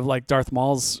on par of like Darth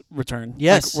Maul's return.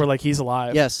 Yes. Like, where like he's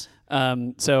alive. Yes.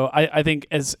 So I think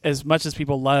as much as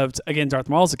people loved, again, Darth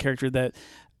Maul's a character that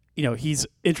he's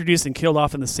introduced and killed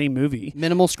off in the same movie.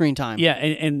 Minimal screen time. Yeah,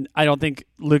 and I don't think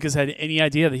Lucas had any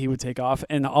idea that he would take off,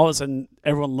 and all of a sudden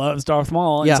everyone loves Darth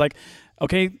Maul, and Yeah. it's like,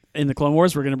 okay, in the Clone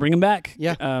Wars we're going to bring him back.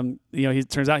 Yeah. He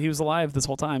turns out he was alive this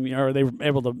whole time, or they were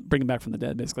able to bring him back from the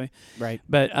dead, basically. Right.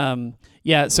 But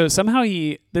yeah, so somehow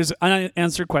there's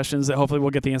unanswered questions that hopefully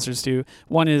we'll get the answers to.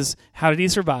 One is, how did he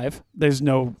survive? There's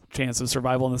no chance of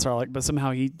survival in the Sarlacc, but somehow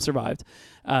he survived.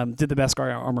 Did the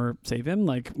Beskar armor save him?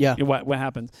 Like, Yeah. What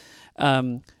happened?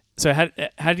 So how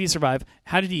did he survive?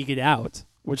 How did he get out?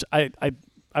 Which I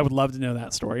would love to know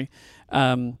that story.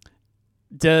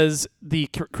 Does the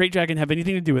Krayt Dragon have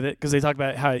anything to do with it? Because they talk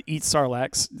about how it eats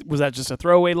Sarlaccs. Was that just a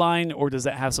throwaway line, or does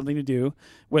that have something to do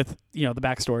with the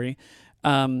backstory?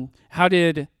 How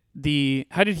did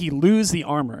he lose the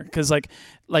armor? Because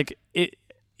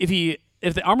if the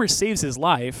armor saves his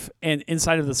life and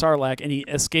inside of the Sarlacc and he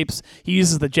escapes, he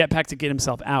uses the jetpack to get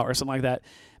himself out or something like that,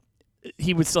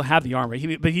 he would still have the armor.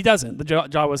 But he doesn't. The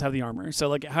Jawas have the armor. So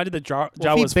like, how did the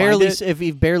Jawas find it? If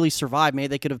he barely survived, maybe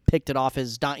they could have picked it off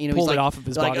his Pulled he's it like, off of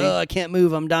his they're body. Like, I can't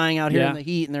move. I'm dying out here Yeah. in the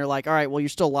heat. And they're like, all right, well, you're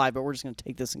still alive, but we're just going to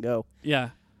take this and go. Yeah.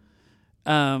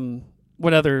 Are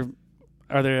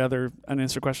there other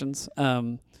unanswered questions?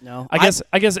 No. I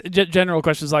guess general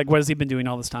questions like, what has he been doing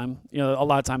all this time? A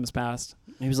lot of time has passed.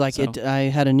 He was like, So- I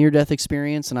had a near-death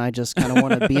experience, and I just kind of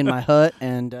want to be in my hut.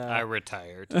 And I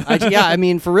retired. I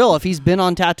mean, for real, if he's been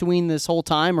on Tatooine this whole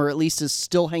time, or at least is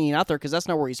still hanging out there, because that's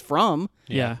not where he's from,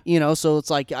 Yeah. so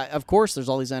it's like, of course, there's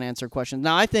all these unanswered questions.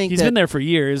 Now, I think He's been there for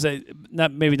years.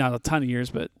 Maybe not a ton of years,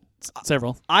 but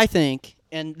several. I think,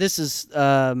 and this is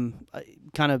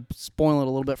kind of spoiling it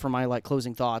a little bit for my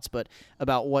closing thoughts, but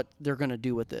about what they're going to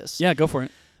do with this. Yeah, go for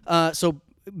it. So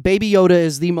Baby Yoda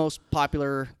is the most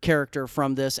popular character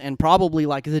from this, and probably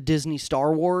like the Disney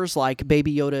Star Wars. Like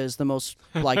Baby Yoda is the most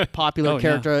popular Oh, yeah.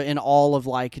 character in all of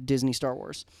Disney Star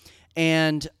Wars,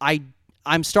 and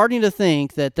I'm starting to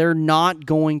think that they're not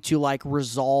going to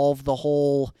resolve the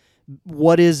whole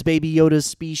what is Baby Yoda's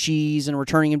species and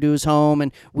returning him to his home,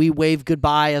 and we wave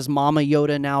goodbye as Mama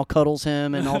Yoda now cuddles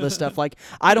him and all this stuff.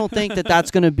 I don't think that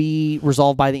that's going to be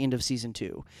resolved by the end of season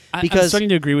 2. I'm Because starting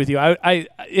to agree with you.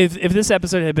 If this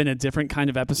episode had been a different kind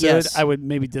of episode, Yes. I would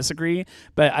maybe disagree.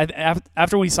 But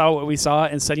after we saw what we saw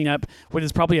and setting up what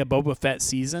is probably a Boba Fett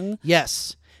season,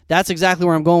 yes, that's exactly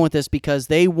where I'm going with this, because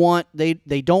they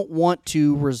don't want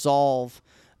to resolve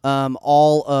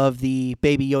all of the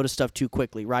Baby Yoda stuff too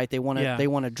quickly, right? They want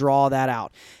to draw that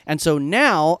out. And so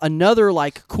now another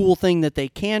cool thing that they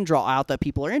can draw out that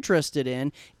people are interested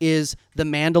in is the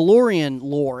Mandalorian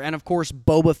lore, and of course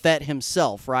Boba Fett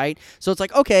himself, right? So it's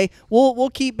like, okay, we'll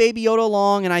keep Baby Yoda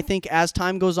along, and I think as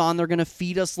time goes on, they're going to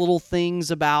feed us little things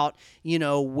about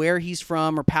where he's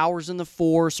from, or powers in the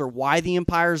Force, or why the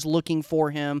Empire's looking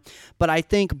for him. But I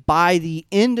think by the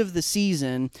end of the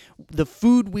season, the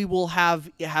food we will have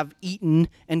eaten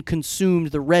and consumed,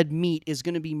 the red meat, is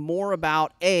going to be more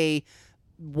about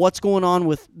what's going on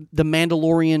with the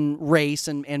Mandalorian race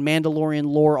and Mandalorian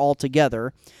lore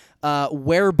altogether.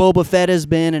 where Boba Fett has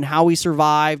been and how he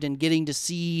survived, and getting to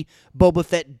see Boba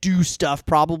Fett do stuff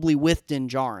probably with Din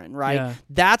Djarin, right? Yeah.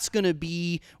 That's going to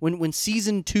be when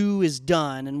season 2 is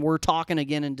done and we're talking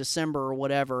again in December or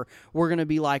whatever, we're going to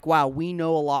be like, wow, we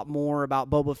know a lot more about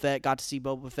Boba Fett, got to see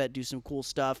Boba Fett do some cool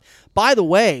stuff. By the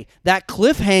way, that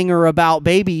cliffhanger about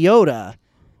Baby Yoda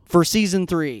for season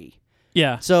 3.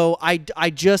 Yeah. So I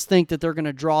just think that they're going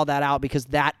to draw that out because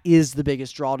that is the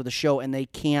biggest draw to the show, and they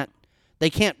can't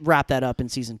wrap that up in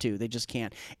season 2. They just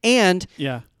can't. And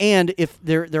if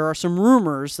there are some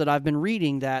rumors that I've been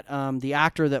reading that the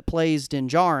actor that plays Din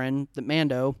Djarin, the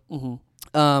Mando,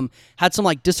 had some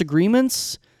like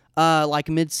disagreements like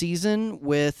mid-season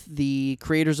with the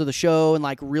creators of the show, and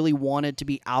like really wanted to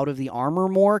be out of the armor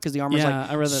more because the armor's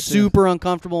I read that super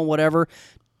uncomfortable and whatever.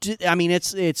 I mean,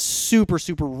 it's super,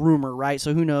 super rumor, right?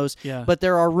 So who knows? Yeah. But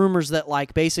there are rumors that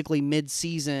like basically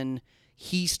mid-season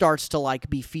he starts to like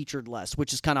be featured less,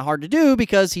 which is kind of hard to do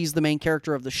because he's the main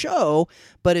character of the show.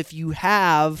 But if you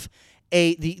have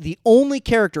the only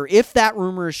character, if that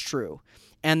rumor is true,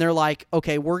 and they're like,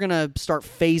 okay, we're going to start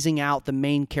phasing out the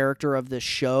main character of this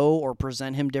show or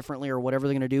present him differently or whatever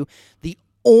they're going to do, the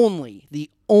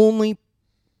only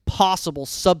possible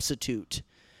substitute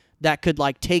that could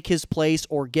like take his place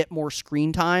or get more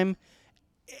screen time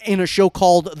in a show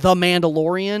called The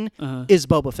Mandalorian is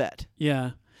Boba Fett.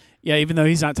 Yeah. Yeah, even though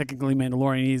he's not technically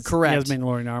Mandalorian, he has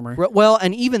Mandalorian armor. Well,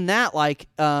 and even that like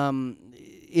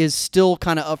is still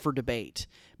kind of up for debate.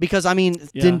 Because, I mean,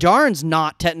 Din Djarin's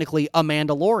not technically a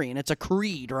Mandalorian. It's a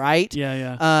creed, right?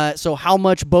 Yeah. So how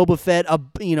much Boba Fett,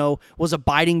 was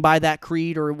abiding by that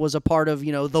creed or was a part of,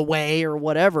 the way or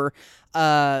whatever,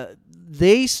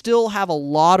 they still have a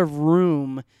lot of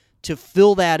room to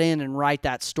fill that in and write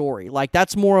that story. Like,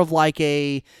 that's more of like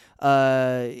it's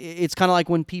kind of like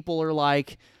when people are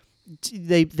like,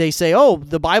 they say, oh,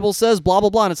 the Bible says blah, blah,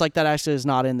 blah, and it's like, that actually is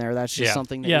not in there. That's just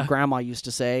something that your grandma used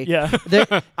to say. Yeah.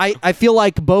 I feel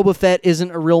like Boba Fett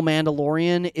isn't a real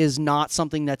Mandalorian is not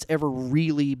something that's ever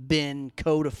really been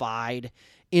codified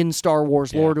in Star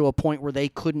Wars lore to a point where they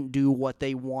couldn't do what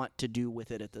they want to do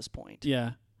with it at this point.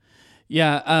 Yeah.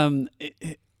 Yeah.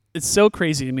 It's so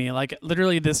crazy to me. Like,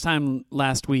 literally this time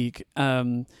last week,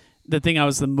 the thing I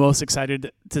was the most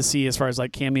excited to see as far as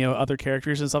like cameo other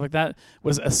characters and stuff like that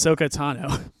was Ahsoka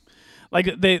Tano.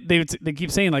 Like they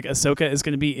keep saying like Ahsoka is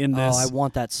going to be in this. Oh, I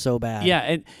want that so bad.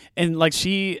 Yeah, and like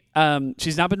she's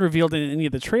not been revealed in any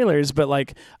of the trailers, but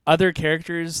like other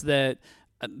characters that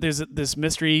there's this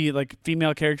mystery like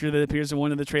female character that appears in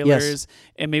one of the trailers,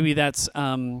 and maybe that's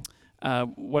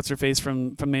what's her face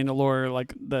from Mandalore,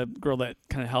 like the girl that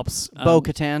kind of helps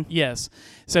Bo-Katan. Yes,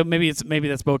 so maybe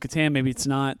that's Bo-Katan, maybe it's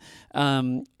not.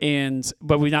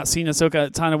 But we've not seen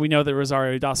Ahsoka Tano. We know that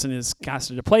Rosario Dawson is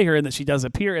casted to play her, and that she does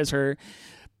appear as her.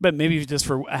 But maybe just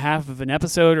for a half of an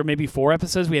episode or maybe 4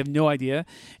 episodes, we have no idea.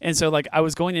 And so, like, I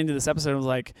was going into this episode, I was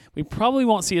like, we probably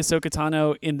won't see Ahsoka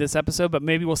Tano in this episode, but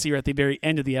maybe we'll see her at the very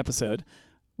end of the episode.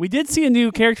 We did see a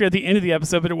new character at the end of the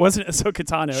episode, but it wasn't Ahsoka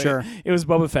Tano. Sure. It was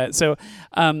Boba Fett. So,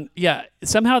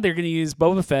 somehow they're going to use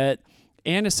Boba Fett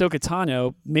and Ahsoka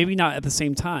Tano, maybe not at the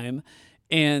same time,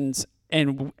 and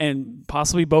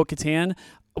possibly Bo-Katan,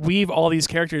 weave all these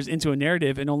characters into a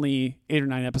narrative in only 8 or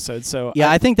 9 episodes. So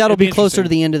I think that'll be closer to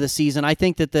the the end of the season. I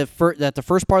think that the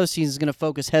first part of the season is going to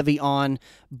focus heavy on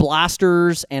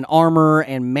blasters and armor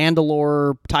and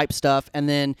Mandalore type stuff, and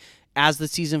then as the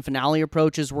season finale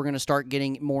approaches, we're going to start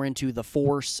getting more into the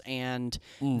Force and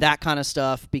that kind of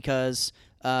stuff because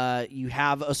you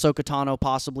have Ahsoka Tano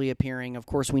possibly appearing. Of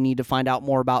course, we need to find out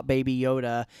more about Baby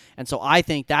Yoda. And so I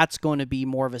think that's going to be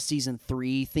more of a season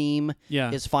 3 theme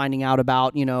is finding out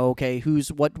about, okay,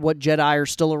 what Jedi are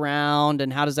still around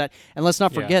and how does that... And let's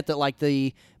not forget that, like,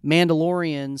 the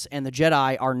Mandalorians and the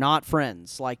Jedi are not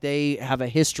friends. Like, they have a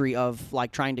history of,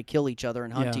 like, trying to kill each other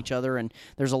and hunt each other, and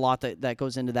there's a lot that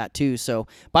goes into that, too. So,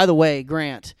 by the way,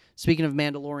 Grant, speaking of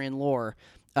Mandalorian lore...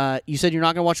 you said you're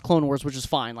not going to watch Clone Wars, which is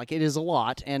fine. Like, it is a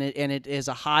lot, and it is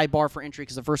a high bar for entry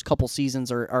because the first couple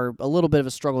seasons are a little bit of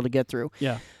a struggle to get through.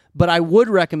 Yeah. But I would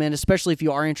recommend, especially if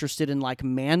you are interested in like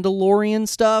Mandalorian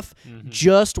stuff,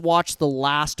 just watch the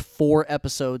last 4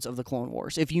 episodes of the Clone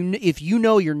Wars. If you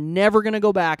know you're never going to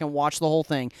go back and watch the whole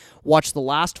thing, watch the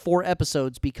last 4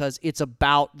 episodes because it's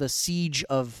about the siege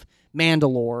of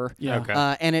Mandalore. Yeah.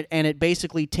 Okay. And it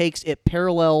basically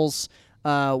parallels.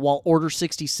 While Order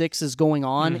 66 is going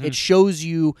on, it shows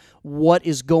you what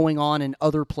is going on in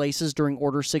other places during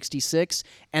Order 66,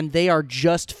 and they are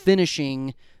just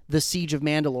finishing the Siege of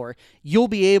Mandalore, you'll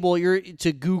be able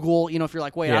to Google, if you're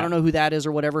like, wait, I don't know who that is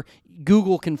or whatever,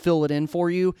 Google can fill it in for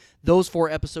you. Those 4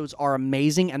 episodes are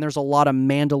amazing, and there's a lot of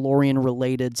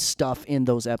Mandalorian-related stuff in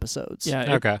those episodes.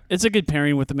 Yeah, it's a good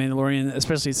pairing with The Mandalorian,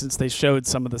 especially since they showed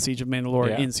some of the Siege of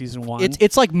Mandalore in Season 1.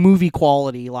 It's like movie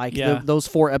quality. Like, those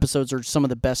 4 episodes are some of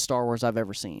the best Star Wars I've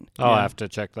ever seen. I'll have to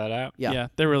check that out. Yeah,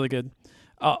 they're really good.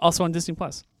 Also on Disney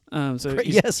Plus. So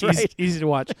easy to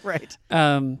watch. Right.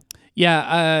 I'll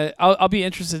be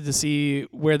interested to see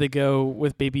where they go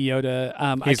with Baby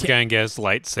Yoda. He's going to get his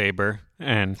lightsaber,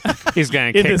 and he's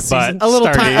going to In kick this butt.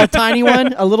 season. A tiny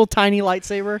one, a little tiny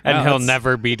lightsaber. And he'll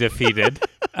never be defeated.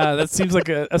 That seems like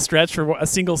a stretch for a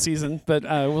single season, but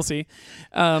we'll see.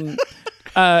 He's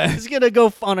going to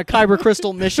go on a Kyber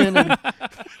crystal mission. And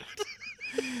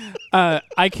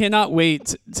I cannot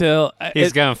wait till...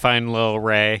 He's going to find little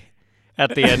Ray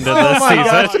at the end of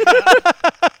the season.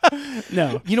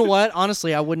 No. You know what?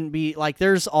 Honestly, I wouldn't be like.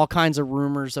 There's all kinds of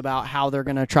rumors about how they're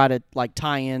gonna try to like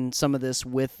tie in some of this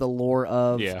with the lore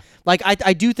of. Yeah. Like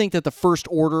I do think that the First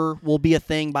Order will be a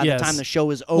thing by the time the show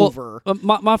is over.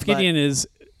 Moff Gideon is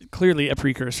clearly a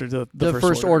precursor to the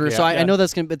First Order. Yeah. So I know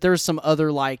that's gonna. But there's some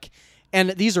other like.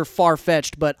 And these are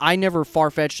far-fetched, but I never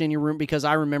far-fetched in your room because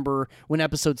I remember when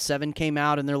Episode 7 came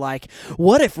out and they're like,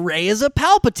 what if Rey is a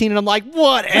Palpatine? And I'm like,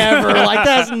 whatever. Like,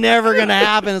 that's never going to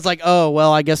happen. It's like, oh,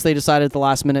 well, I guess they decided at the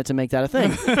last minute to make that a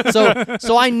thing.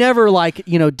 So I never,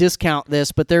 discount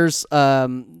this, but there's,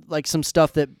 some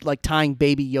stuff that, tying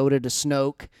Baby Yoda to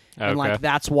Snoke. And,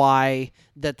 that's why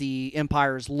that the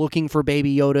Empire is looking for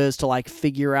Baby Yodas to,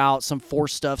 figure out some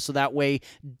Force stuff so that way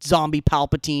zombie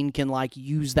Palpatine can,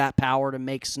 use that power to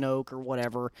make Snoke or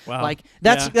whatever. Wow.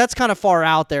 That's kind of far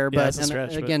out there, but,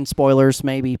 stretch, again, spoilers,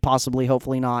 maybe, possibly,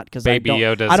 hopefully not, because I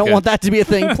Yoda's don't want that to be a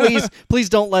thing. Please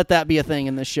don't let that be a thing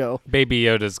in this show. Baby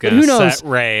Yoda's going to set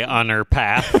Rey on her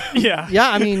path. Yeah.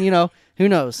 Yeah, I mean, who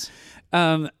knows?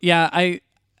 One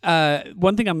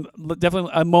thing I'm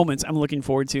definitely moments I'm looking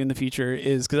forward to in the future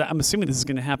is because I'm assuming this is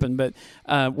going to happen, but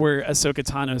where Ahsoka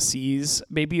Tano sees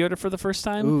Baby Yoda for the first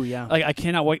time. Ooh, yeah. I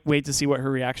cannot wait to see what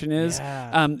her reaction is.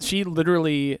 Yeah. She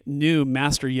literally knew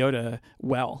Master Yoda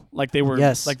well, they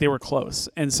were close,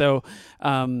 and so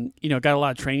got a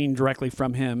lot of training directly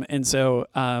from him, and so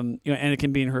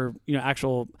Anakin being her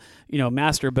actual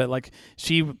master, but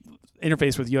she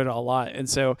interface with Yoda a lot, and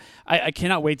so I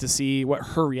cannot wait to see what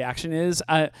her reaction is.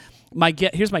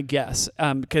 Here's my guess,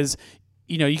 because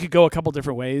you could go a couple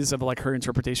different ways of her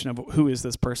interpretation of who is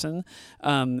this person.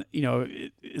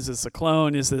 Is this a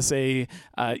clone? Is this a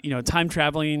time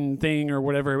traveling thing or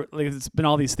whatever? It's been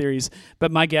all these theories,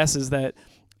 but my guess is that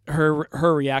her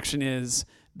reaction is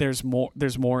there's more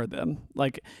of them.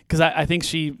 Because I think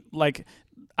she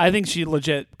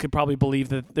legit could probably believe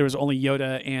that there was only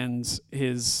Yoda and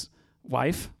his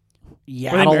wife,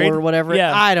 Yaddle or whatever.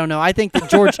 Yeah. I don't know. I think that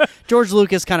George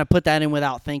Lucas kind of put that in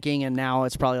without thinking, and now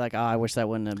it's probably I wish that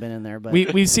wouldn't have been in there. But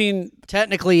we've seen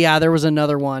technically, there was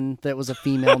another one that was a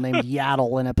female named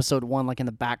Yaddle in Episode 1, in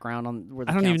the background on.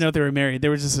 I don't even know if they were married.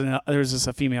 There was just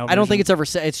a female. I don't think it's ever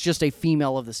said. It's just a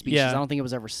female of the species. Yeah. I don't think it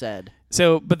was ever said.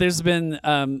 So, but there's been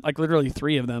literally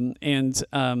 3 of them, and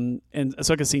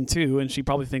Ahsoka's seen 2, and she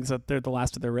probably thinks that they're the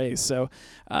last of their race. So,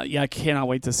 I cannot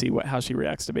wait to see how she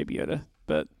reacts to Baby Yoda.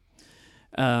 But,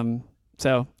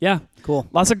 Cool.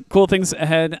 Lots of cool things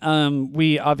ahead.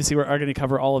 We obviously are going to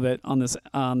cover all of it on this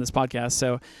podcast.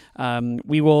 So,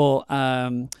 we will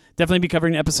definitely be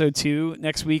covering Episode 2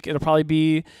 next week. It'll probably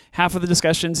be half of the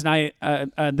discussion tonight,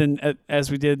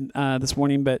 as we did this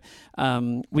morning. But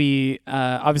we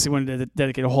obviously wanted to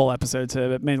dedicate a whole episode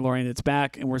to Mandalorian. It's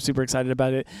back, and we're super excited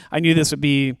about it. I knew this would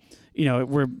be.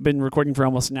 We've been recording for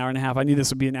almost an hour and a half. I knew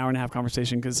this would be an hour and a half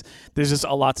conversation because there's just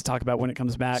a lot to talk about when it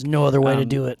comes back. There's no other way to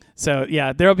do it. So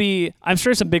there'll be, I'm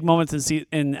sure, some big moments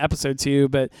in Episode 2,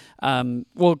 but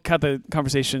we'll cut the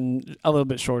conversation a little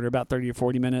bit shorter, about 30 or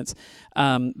 40 minutes.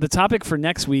 The topic for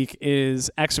next week is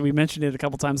actually, we mentioned it a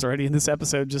couple times already in this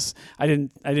episode. Just I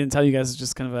didn't tell you guys. It's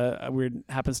just kind of a weird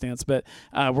happenstance, but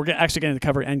we're actually going to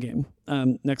cover Endgame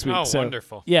next week. Oh, so,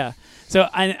 wonderful! Yeah. So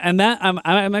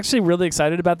I'm actually really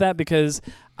excited about that because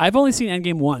I've only seen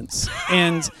Endgame once,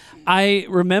 and I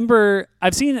remember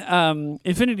I've seen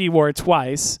Infinity War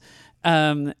twice,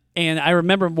 and I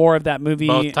remember more of that movie.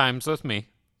 Both times with me.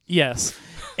 Yes,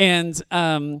 and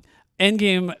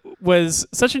Endgame was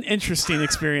such an interesting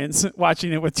experience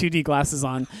watching it with 2D glasses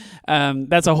on.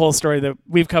 That's a whole story that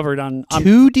we've covered on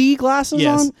 2D glasses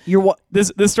Yes. on? You're what?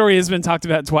 this story has been talked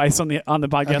about twice on the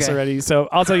podcast Okay. already. So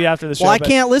I'll tell you after the show. Well, I but-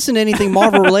 can't listen to anything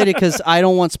Marvel related because I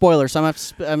don't want spoilers. So I'm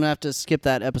gonna have to skip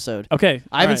that episode. Okay.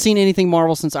 I haven't all right. seen anything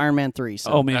Marvel since Iron Man 3.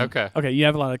 So Oh man. Okay. Okay. You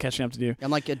have a lot of catching up to do.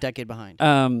 I'm like a decade behind.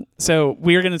 So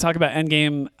we are going to talk about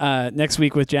Endgame next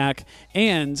week with Jack,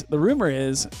 and the rumor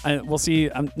is we'll see.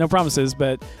 No promises,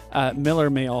 but Miller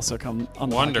may also come on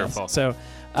the Wonderful. podcast. So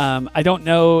I don't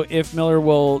know if Miller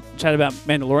will chat about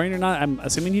Mandalorian or not. I'm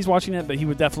assuming he's watching it, but he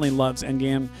would definitely loves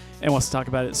Endgame and wants to talk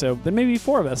about it. So there may be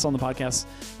 4 of us on the podcast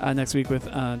next week with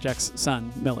Jack's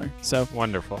son Miller. So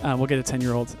Wonderful. we'll get a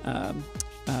 10-year-old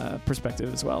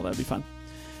perspective as well. That'd be fun.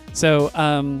 So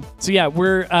yeah,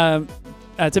 we're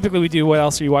typically we do what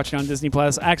else are you watching on Disney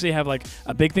Plus. I actually have like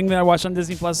a big thing that I watched on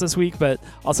Disney Plus this week, but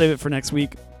I'll save it for next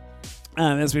week.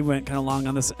 As we went kind of long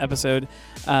on this episode,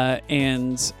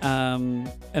 and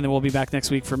then we'll be back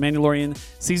next week for Mandalorian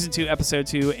Season 2, Episode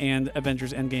 2, and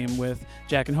Avengers Endgame with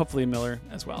Jack and hopefully Miller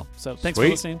as well. So thanks for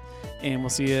Sweet. listening, and we'll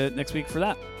see you next week for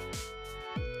that.